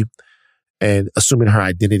community and assuming her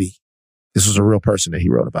identity. This was a real person that he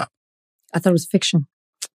wrote about. I thought it was fiction.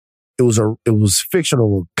 It was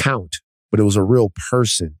fictional account, but it was a real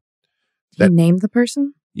person. He named the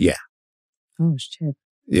person? Yeah. Oh, shit.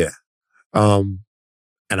 Yeah. And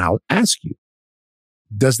I'll ask you,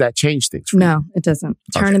 does that change things for you? No, it doesn't.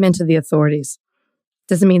 Turn him into the authorities.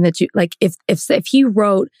 Doesn't mean that you, like, if he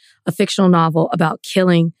wrote a fictional novel about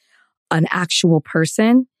killing an actual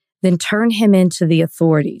person, then turn him into the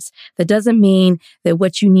authorities. That doesn't mean that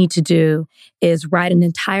what you need to do is write an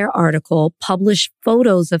entire article, publish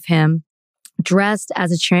photos of him dressed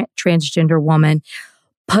as a transgender woman,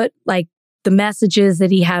 put like the messages that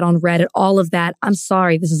he had on Reddit, all of that. I'm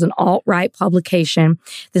sorry, this is an alt-right publication.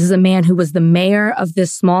 This is a man who was the mayor of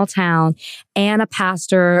this small town and a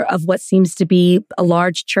pastor of what seems to be a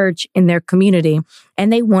large church in their community.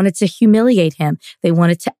 And they wanted to humiliate him. They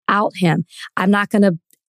wanted to out him. I'm not,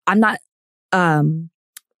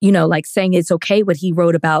 like saying it's okay what he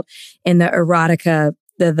wrote about in the erotica,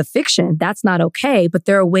 the fiction. That's not okay. But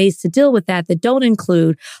there are ways to deal with that don't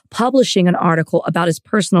include publishing an article about his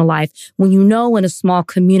personal life when you know in a small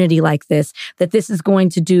community like this that this is going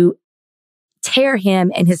to tear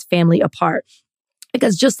him and his family apart.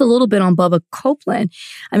 Because just a little bit on Bubba Copeland,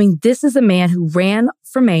 I mean, this is a man who ran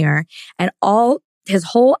for mayor and his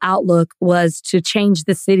whole outlook was to change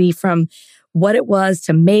the city from what it was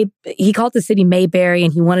he called the city Mayberry,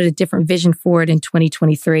 and he wanted a different vision for it in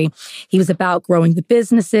 2023. He was about growing the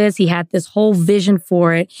businesses. He had this whole vision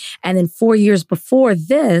for it. And then 4 years before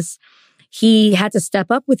this, he had to step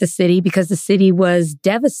up with the city because the city was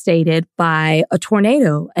devastated by a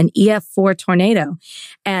tornado, an EF4 tornado.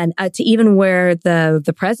 And to even where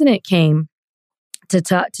the president came to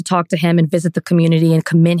talk to him and visit the community and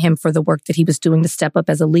commend him for the work that he was doing to step up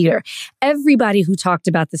as a leader. Everybody who talked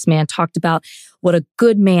about this man talked about what a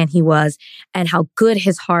good man he was and how good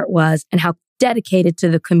his heart was and how dedicated to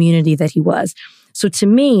the community that he was. So to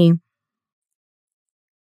me,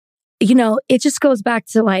 it just goes back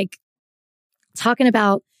to like talking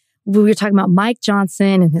about, we were talking about Mike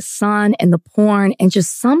Johnson and his son and the porn, and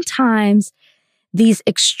just sometimes these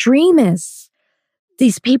extremists,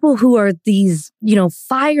 these people who are these,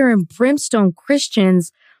 fire and brimstone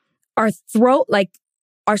Christians are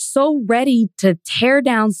so ready to tear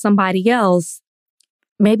down somebody else,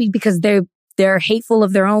 maybe because they're hateful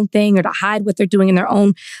of their own thing or to hide what they're doing in their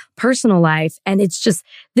own personal life. And it's just,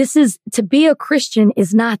 to be a Christian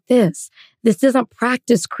is not this. This doesn't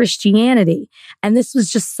practice Christianity. And this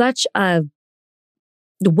was just such the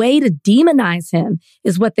way to demonize him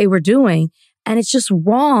is what they were doing. And it's just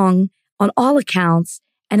wrong on all accounts.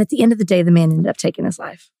 And at the end of the day, the man ended up taking his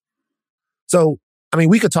life. So,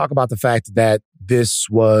 we could talk about the fact that this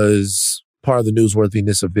was part of the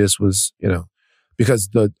newsworthiness of this was, because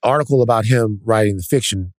the article about him writing the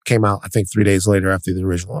fiction came out, I think 3 days later after the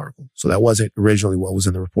original article. So that wasn't originally what was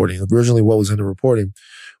in the reporting. Originally what was in the reporting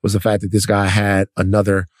was the fact that this guy had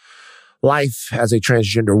another life as a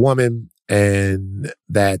transgender woman, and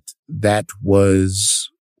that was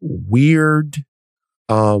weird,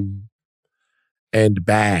 and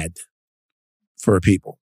bad for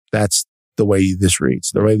people. That's the way this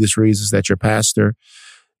reads. The way this reads is that your pastor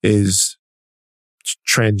is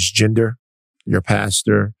transgender. Your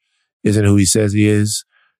pastor isn't who he says he is.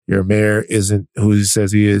 Your mayor isn't who he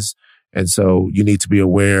says he is. And so you need to be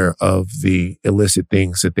aware of the illicit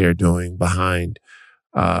things that they're doing behind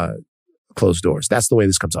closed doors. That's the way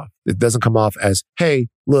this comes off. It doesn't come off as, hey,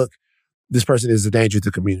 look, this person is a danger to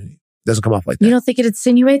the community. It doesn't come off like that. You don't think it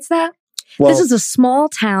insinuates that? Well, this is a small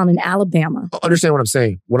town in Alabama. Understand what I'm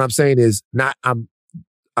saying. What I'm saying is I'm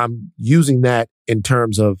using that in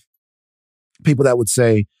terms of people that would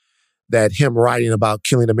say that him writing about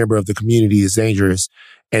killing a member of the community is dangerous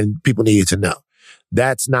and people needed to know.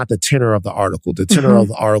 That's not the tenor of the article. The tenor of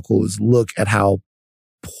the article is look at how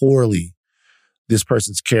poorly this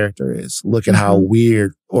person's character is. Look at how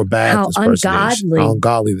weird or bad this person is. How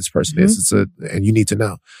ungodly this person is. And you need to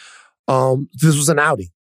know. This was an outing.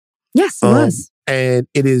 Yes, it was. And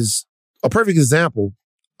it is a perfect example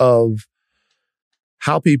of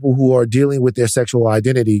how people who are dealing with their sexual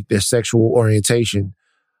identity, their sexual orientation,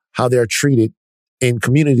 how they're treated in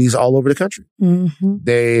communities all over the country.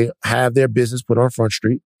 They have their business put on Front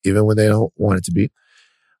Street, even when they don't want it to be.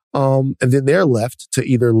 And then they're left to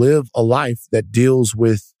either live a life that deals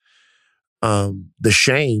with the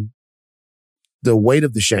shame, the weight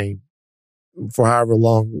of the shame for however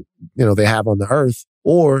long, they have on the earth,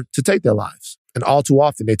 or to take their lives. And all too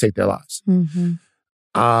often they take their lives.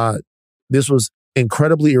 This was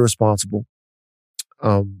incredibly irresponsible,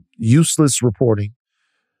 useless reporting,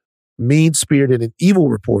 mean-spirited and evil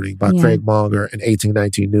reporting by Craig Monger and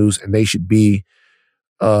 1819 News, and they should be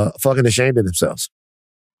fucking ashamed of themselves.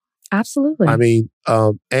 Absolutely.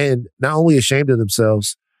 And not only ashamed of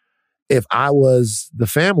themselves, if I was the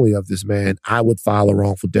family of this man, I would file a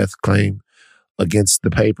wrongful death claim against the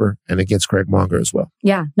paper and against Craig Monger as well.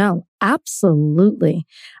 Yeah, no, absolutely.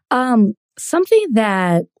 Something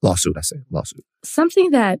that... Lawsuit. Something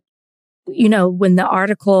that, when the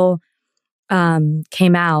article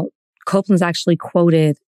came out, Copeland's actually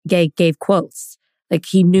gave quotes. Like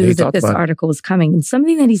he knew that this article was coming. And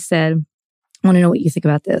something that he said, I want to know what you think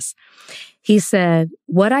about this. He said,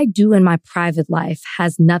 what I do in my private life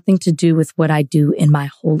has nothing to do with what I do in my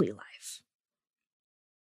holy life.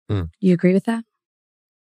 You agree with that?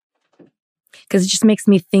 Because it just makes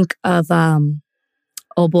me think of,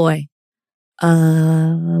 oh boy,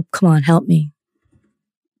 come on, help me.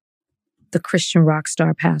 The Christian rock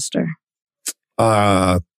star pastor.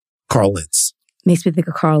 Carl Lentz. Makes me think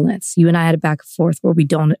of Carl Lentz. You and I had a back and forth where we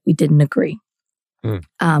didn't agree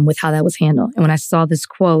with how that was handled. And when I saw this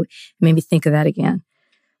quote, it made me think of that again.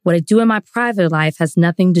 What I do in my private life has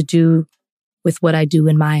nothing to do with what I do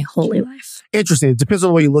in my holy life. Interesting. It depends on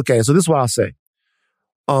the way you look at it. So this is what I'll say.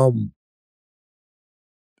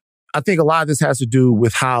 I think a lot of this has to do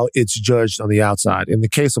with how it's judged on the outside. In the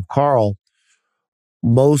case of Carl,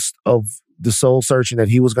 most of the soul searching that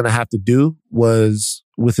he was going to have to do was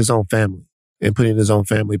with his own family. and putting his own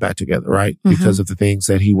family back together, right? Mm-hmm. Because of the things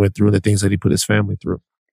that he went through and the things that he put his family through.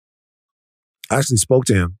 I actually spoke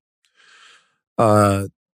to him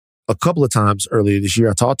a couple of times earlier this year.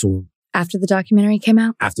 I talked to him. After the documentary came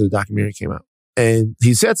out? After the documentary came out. And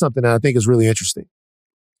he said something that I think is really interesting.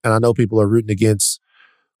 And I know people are rooting against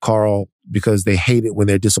Carl because they hate it when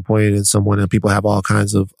they're disappointed in someone, and people have all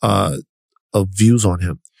kinds of views on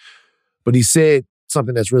him. But he said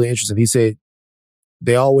something that's really interesting. He said,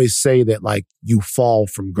 they always say that like you fall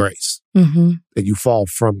from grace, mm-hmm. that you fall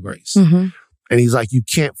from grace. Mm-hmm. And he's like, you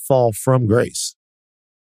can't fall from grace.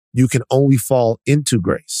 You can only fall into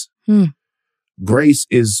grace. Grace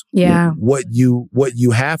is what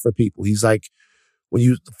you have for people. He's like, when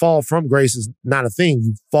you fall from grace is not a thing.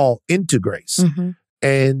 You fall into grace. Mm-hmm.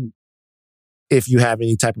 And if you have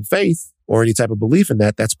any type of faith or any type of belief in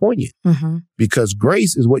that, that's poignant. Mm-hmm. Because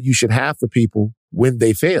grace is what you should have for people when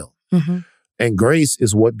they fail. Mm-hmm. And grace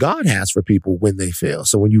is what God has for people when they fail.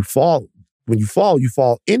 So when you fall, you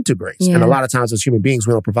fall into grace. Yeah. And a lot of times as human beings,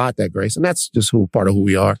 we don't provide that grace. And that's just part of who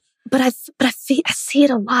we are. But I see it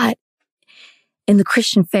a lot in the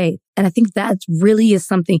Christian faith. And I think that really is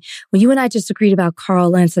something. When you and I just agreed about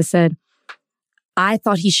Carl Lentz, I said, I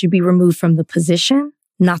thought he should be removed from the position,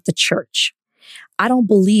 not the church. I don't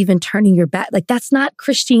believe in turning your back. Like, that's not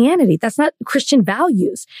Christianity. That's not Christian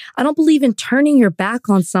values. I don't believe in turning your back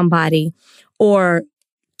on somebody or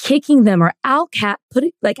kicking them or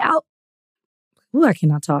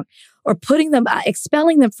putting them,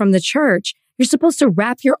 expelling them from the church. You're supposed to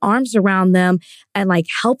wrap your arms around them and like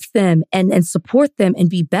help them and support them and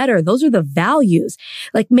be better. Those are the values.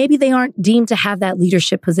 Like, maybe they aren't deemed to have that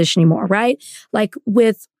leadership position anymore, right? Like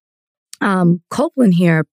with Copeland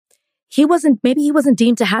here, he wasn't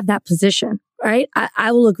deemed to have that position, right?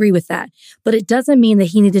 I will agree with that. But it doesn't mean that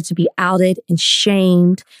he needed to be outed and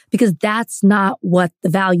shamed, because that's not what the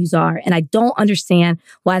values are. And I don't understand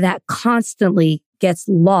why that constantly gets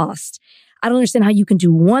lost. I don't understand how you can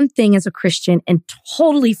do one thing as a Christian and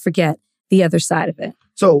totally forget the other side of it.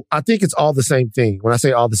 So I think it's all the same thing. When I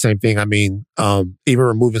say all the same thing, I mean, even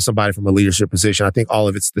removing somebody from a leadership position, I think all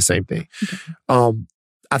of it's the same thing. Okay.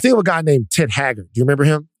 I think of a guy named Ted Haggard. Do you remember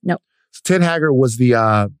him? No. So Ted Haggard was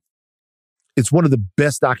it's one of the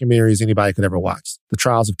best documentaries anybody could ever watch. The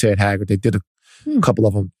Trials of Ted Haggard. They did a couple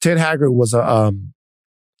of them. Ted Haggard was in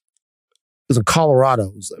Colorado.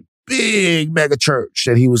 It was a big mega church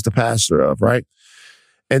that he was the pastor of, right?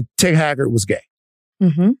 And Ted Haggard was gay.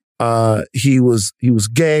 Mm-hmm. He was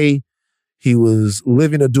gay. He was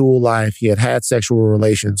living a dual life. He had sexual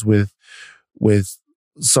relations with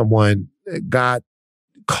someone. Got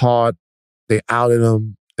caught. They outed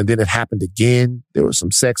him. And then it happened again. There was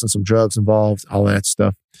some sex and some drugs involved, all that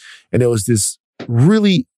stuff. And there was this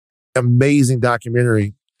really amazing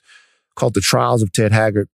documentary called The Trials of Ted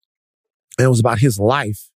Haggard. And it was about his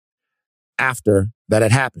life after that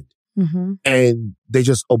had happened. Mm-hmm. And they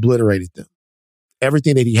just obliterated them.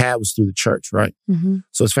 Everything that he had was through the church, right? Mm-hmm.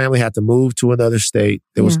 So his family had to move to another state.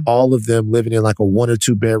 There was all of them living in like a 1 or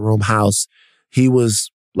 2 bedroom house. He was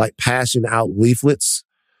like passing out leaflets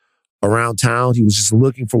around town. He was just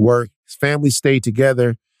looking for work. His family stayed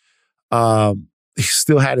together. He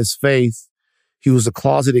still had his faith. He was a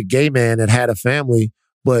closeted gay man that had a family,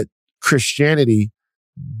 but Christianity,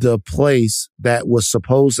 the place that was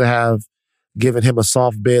supposed to have given him a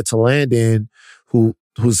soft bed to land in,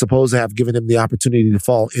 who's supposed to have given him the opportunity to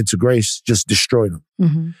fall into grace, just destroyed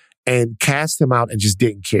him and cast him out and just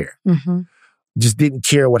didn't care. Mm-hmm. Just didn't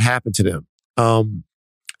care what happened to them.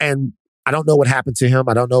 And I don't know what happened to him.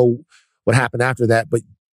 I don't know what happened after that, but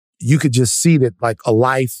you could just see that like a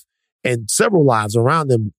life and several lives around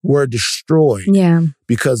them were destroyed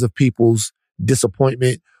because of people's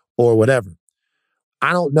disappointment or whatever.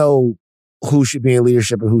 I don't know who should be in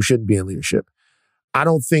leadership and who shouldn't be in leadership. I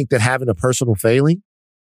don't think that having a personal failing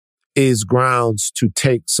is grounds to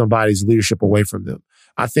take somebody's leadership away from them.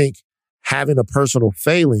 I think having a personal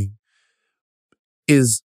failing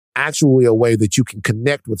is actually a way that you can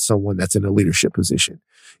connect with someone that's in a leadership position.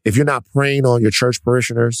 If you're not preying on your church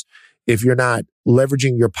parishioners, if you're not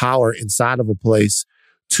leveraging your power inside of a place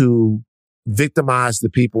to victimize the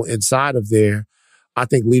people inside of there, I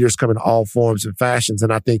think leaders come in all forms and fashions.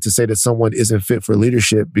 And I think to say that someone isn't fit for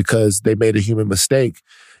leadership because they made a human mistake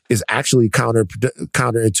is actually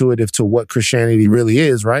counterintuitive to what Christianity really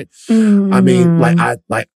is, right? Mm-hmm. I mean,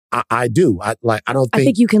 I do. I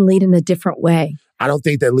think you can lead in a different way. I don't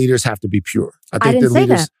think that leaders have to be pure. I didn't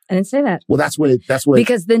say that. Well, that's what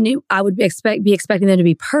because I would be expecting them to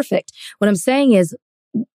be perfect. What I'm saying is,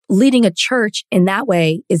 leading a church in that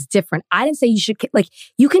way is different. I didn't say you should, like,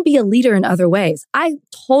 you can be a leader in other ways. I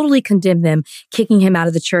totally condemn them kicking him out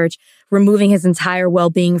of the church, removing his entire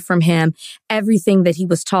well-being from him, everything that he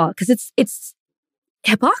was taught. Because it's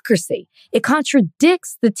hypocrisy. It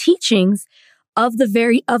contradicts the teachings of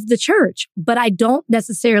the church. But I don't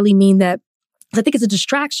necessarily mean that. I think it's a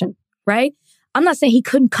distraction, right? I'm not saying he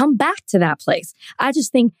couldn't come back to that place. I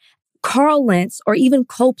just think Carl Lentz, or even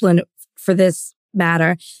Copeland for this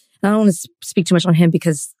matter, and I don't want to speak too much on him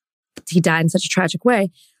because he died in such a tragic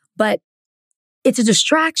way, but it's a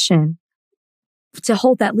distraction to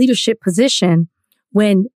hold that leadership position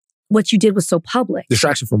when what you did was so public.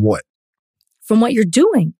 Distraction from what? From what you're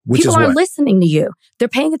doing. People aren't listening to you. They're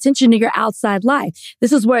paying attention to your outside life.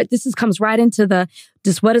 This comes right into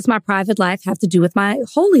just what does my private life have to do with my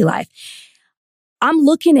holy life? I'm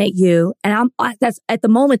looking at you, and that's at the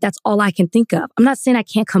moment, that's all I can think of. I'm not saying I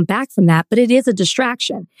can't come back from that, but it is a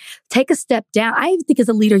distraction. Take a step down. I even think as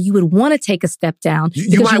a leader, you would want to take a step down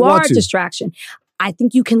because you are a distraction. I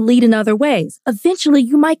think you can lead in other ways. Eventually,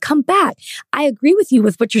 you might come back. I agree with you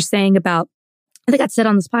with what you're saying about, I think I said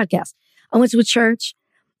on this podcast, I went to a church,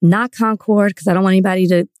 not Concord, because I don't want anybody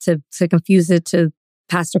to confuse it to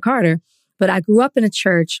Pastor Carter, but I grew up in a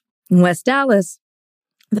church in West Dallas.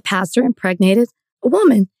 The pastor impregnated a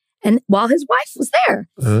woman, and while his wife was there.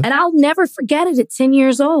 And I'll never forget it at 10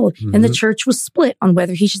 years old. And the church was split on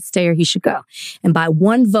whether he should stay or he should go. And by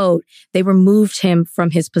one vote, they removed him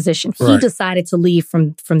from his position. He decided to leave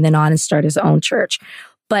from then on and start his own church.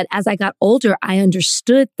 But as I got older, I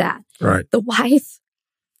understood that. Right. The wife,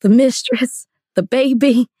 the mistress, the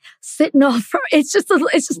baby, sitting on front. It's just a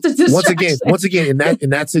distraction. Once again,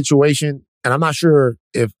 in that situation, and I'm not sure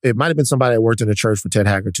if it might have been somebody that worked in the church for Ted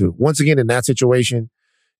Haggard too. Once again, in that situation,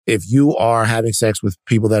 if you are having sex with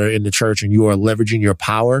people that are in the church and you are leveraging your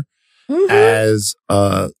power as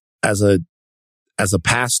a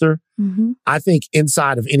pastor, I think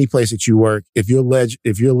inside of any place that you work, if you're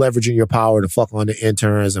leveraging your power to fuck on the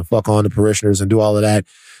interns and fuck on the parishioners and do all of that,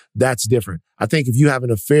 that's different. I think if you have an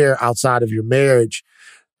affair outside of your marriage,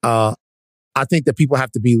 I think that people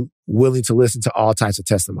have to be willing to listen to all types of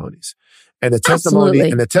testimonies. And the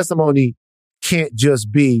testimony can't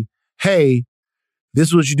just be, hey, this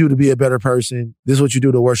is what you do to be a better person. This is what you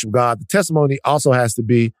do to worship God. The testimony also has to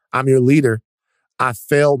be, I'm your leader. I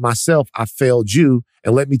failed myself. I failed you.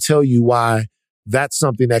 And let me tell you why that's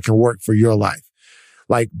something that can work for your life.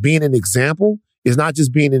 Like being an example is not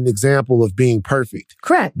just being an example of being perfect.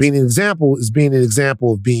 Correct. Being an example is being an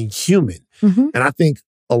example of being human. And I think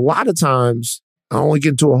a lot of times, I don't want to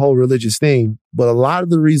get into a whole religious thing, but a lot of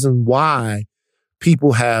the reason why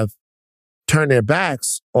people have turned their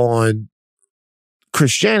backs on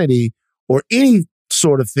Christianity or any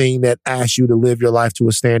sort of thing that asks you to live your life to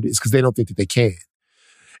a standard is because they don't think that they can.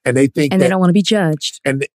 And they think they don't want to be judged.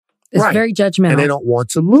 And it's very judgmental. And they don't want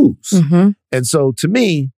to lose. And so to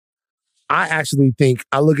me, I actually think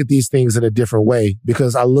I look at these things in a different way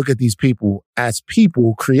because I look at these people as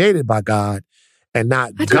people created by God and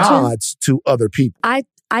not gods to other people. I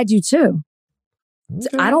do too.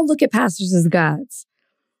 Okay. I don't look at pastors as gods.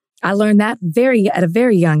 I learned that at a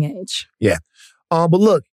very young age. Yeah. But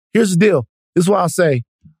look, here's the deal. This is what I'll say.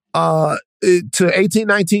 To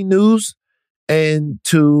 1819 News and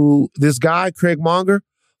to this guy, Craig Monger,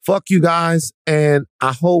 fuck you guys. And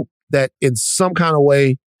I hope that in some kind of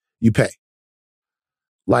way you pay.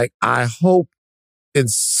 Like, I hope in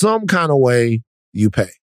some kind of way you pay.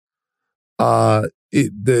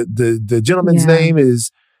 The gentleman's name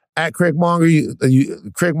is at Craig Monger.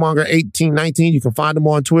 Craig Monger 1819. You can find him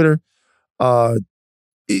on Twitter.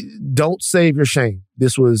 Don't save your shame.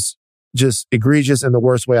 This was just egregious in the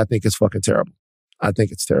worst way. I think it's fucking terrible. I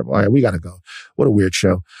think it's terrible. All right, we gotta go. What a weird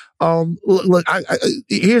show. Look,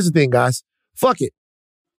 here's the thing, guys. Fuck it.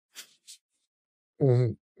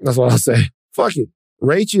 That's what I'll say. Fuck it.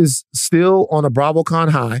 Rach is still on a BravoCon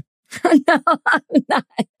high. No, I'm not.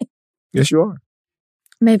 Yes, you are.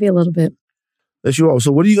 Maybe a little bit. Yes, you are.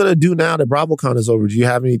 So what are you going to do now that BravoCon is over? Do you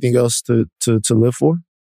have anything else to live for?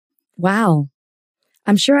 Wow.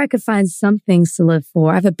 I'm sure I could find some things to live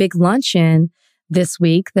for. I have a big luncheon this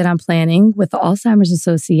week that I'm planning with the Alzheimer's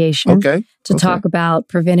Association to talk about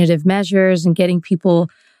preventative measures and getting people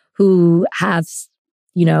who have,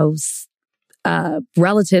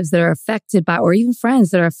 relatives that are affected by, or even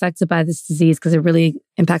friends that are affected by this disease, because it really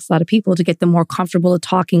impacts a lot of people, to get them more comfortable at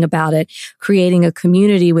talking about it, creating a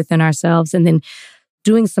community within ourselves, and then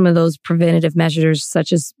doing some of those preventative measures,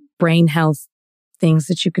 such as brain health things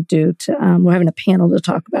that you could do to, we're having a panel to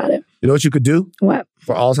talk about it. You know what you could do? What?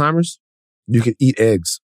 For Alzheimer's? You could eat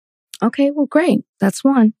eggs. Okay, well, great. That's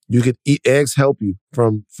one. You could eat eggs, help you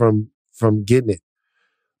from getting it.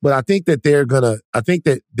 But I think that they're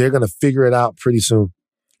gonna figure it out pretty soon.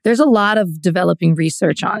 There's a lot of developing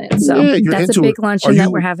research on it. So that's a big luncheon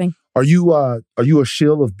that we're having. Are you a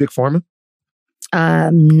shill of Big Pharma?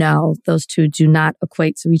 No, those two do not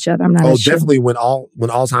equate to each other. I'm not. Definitely when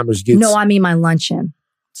Alzheimer's gets. No, I mean my luncheon.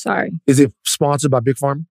 Sorry. Is it sponsored by Big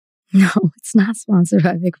Pharma? No, it's not sponsored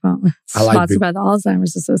by Big Pharma. It's sponsored by the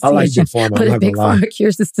Alzheimer's Association. I like Big Pharma. But if Big Pharma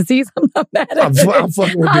cures this disease, I'm not mad at it. I'm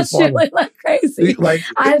fucking with Big Pharma. Like crazy.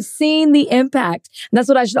 I've seen the impact. And that's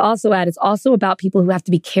what I should also add. It's also about people who have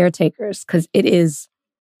to be caretakers because it is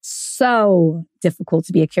so difficult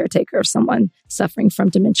to be a caretaker of someone suffering from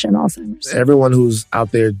dementia and Alzheimer's. Everyone who's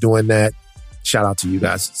out there doing that, shout out to you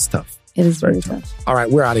guys. It's tough. It is very tough. All right,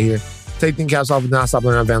 we're out of here. Take the caps off with Non-Stop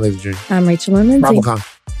Learning. I'm Van Laser Jr. I'm Rachel and Lindsay. Bravo Con.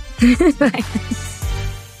 Bye.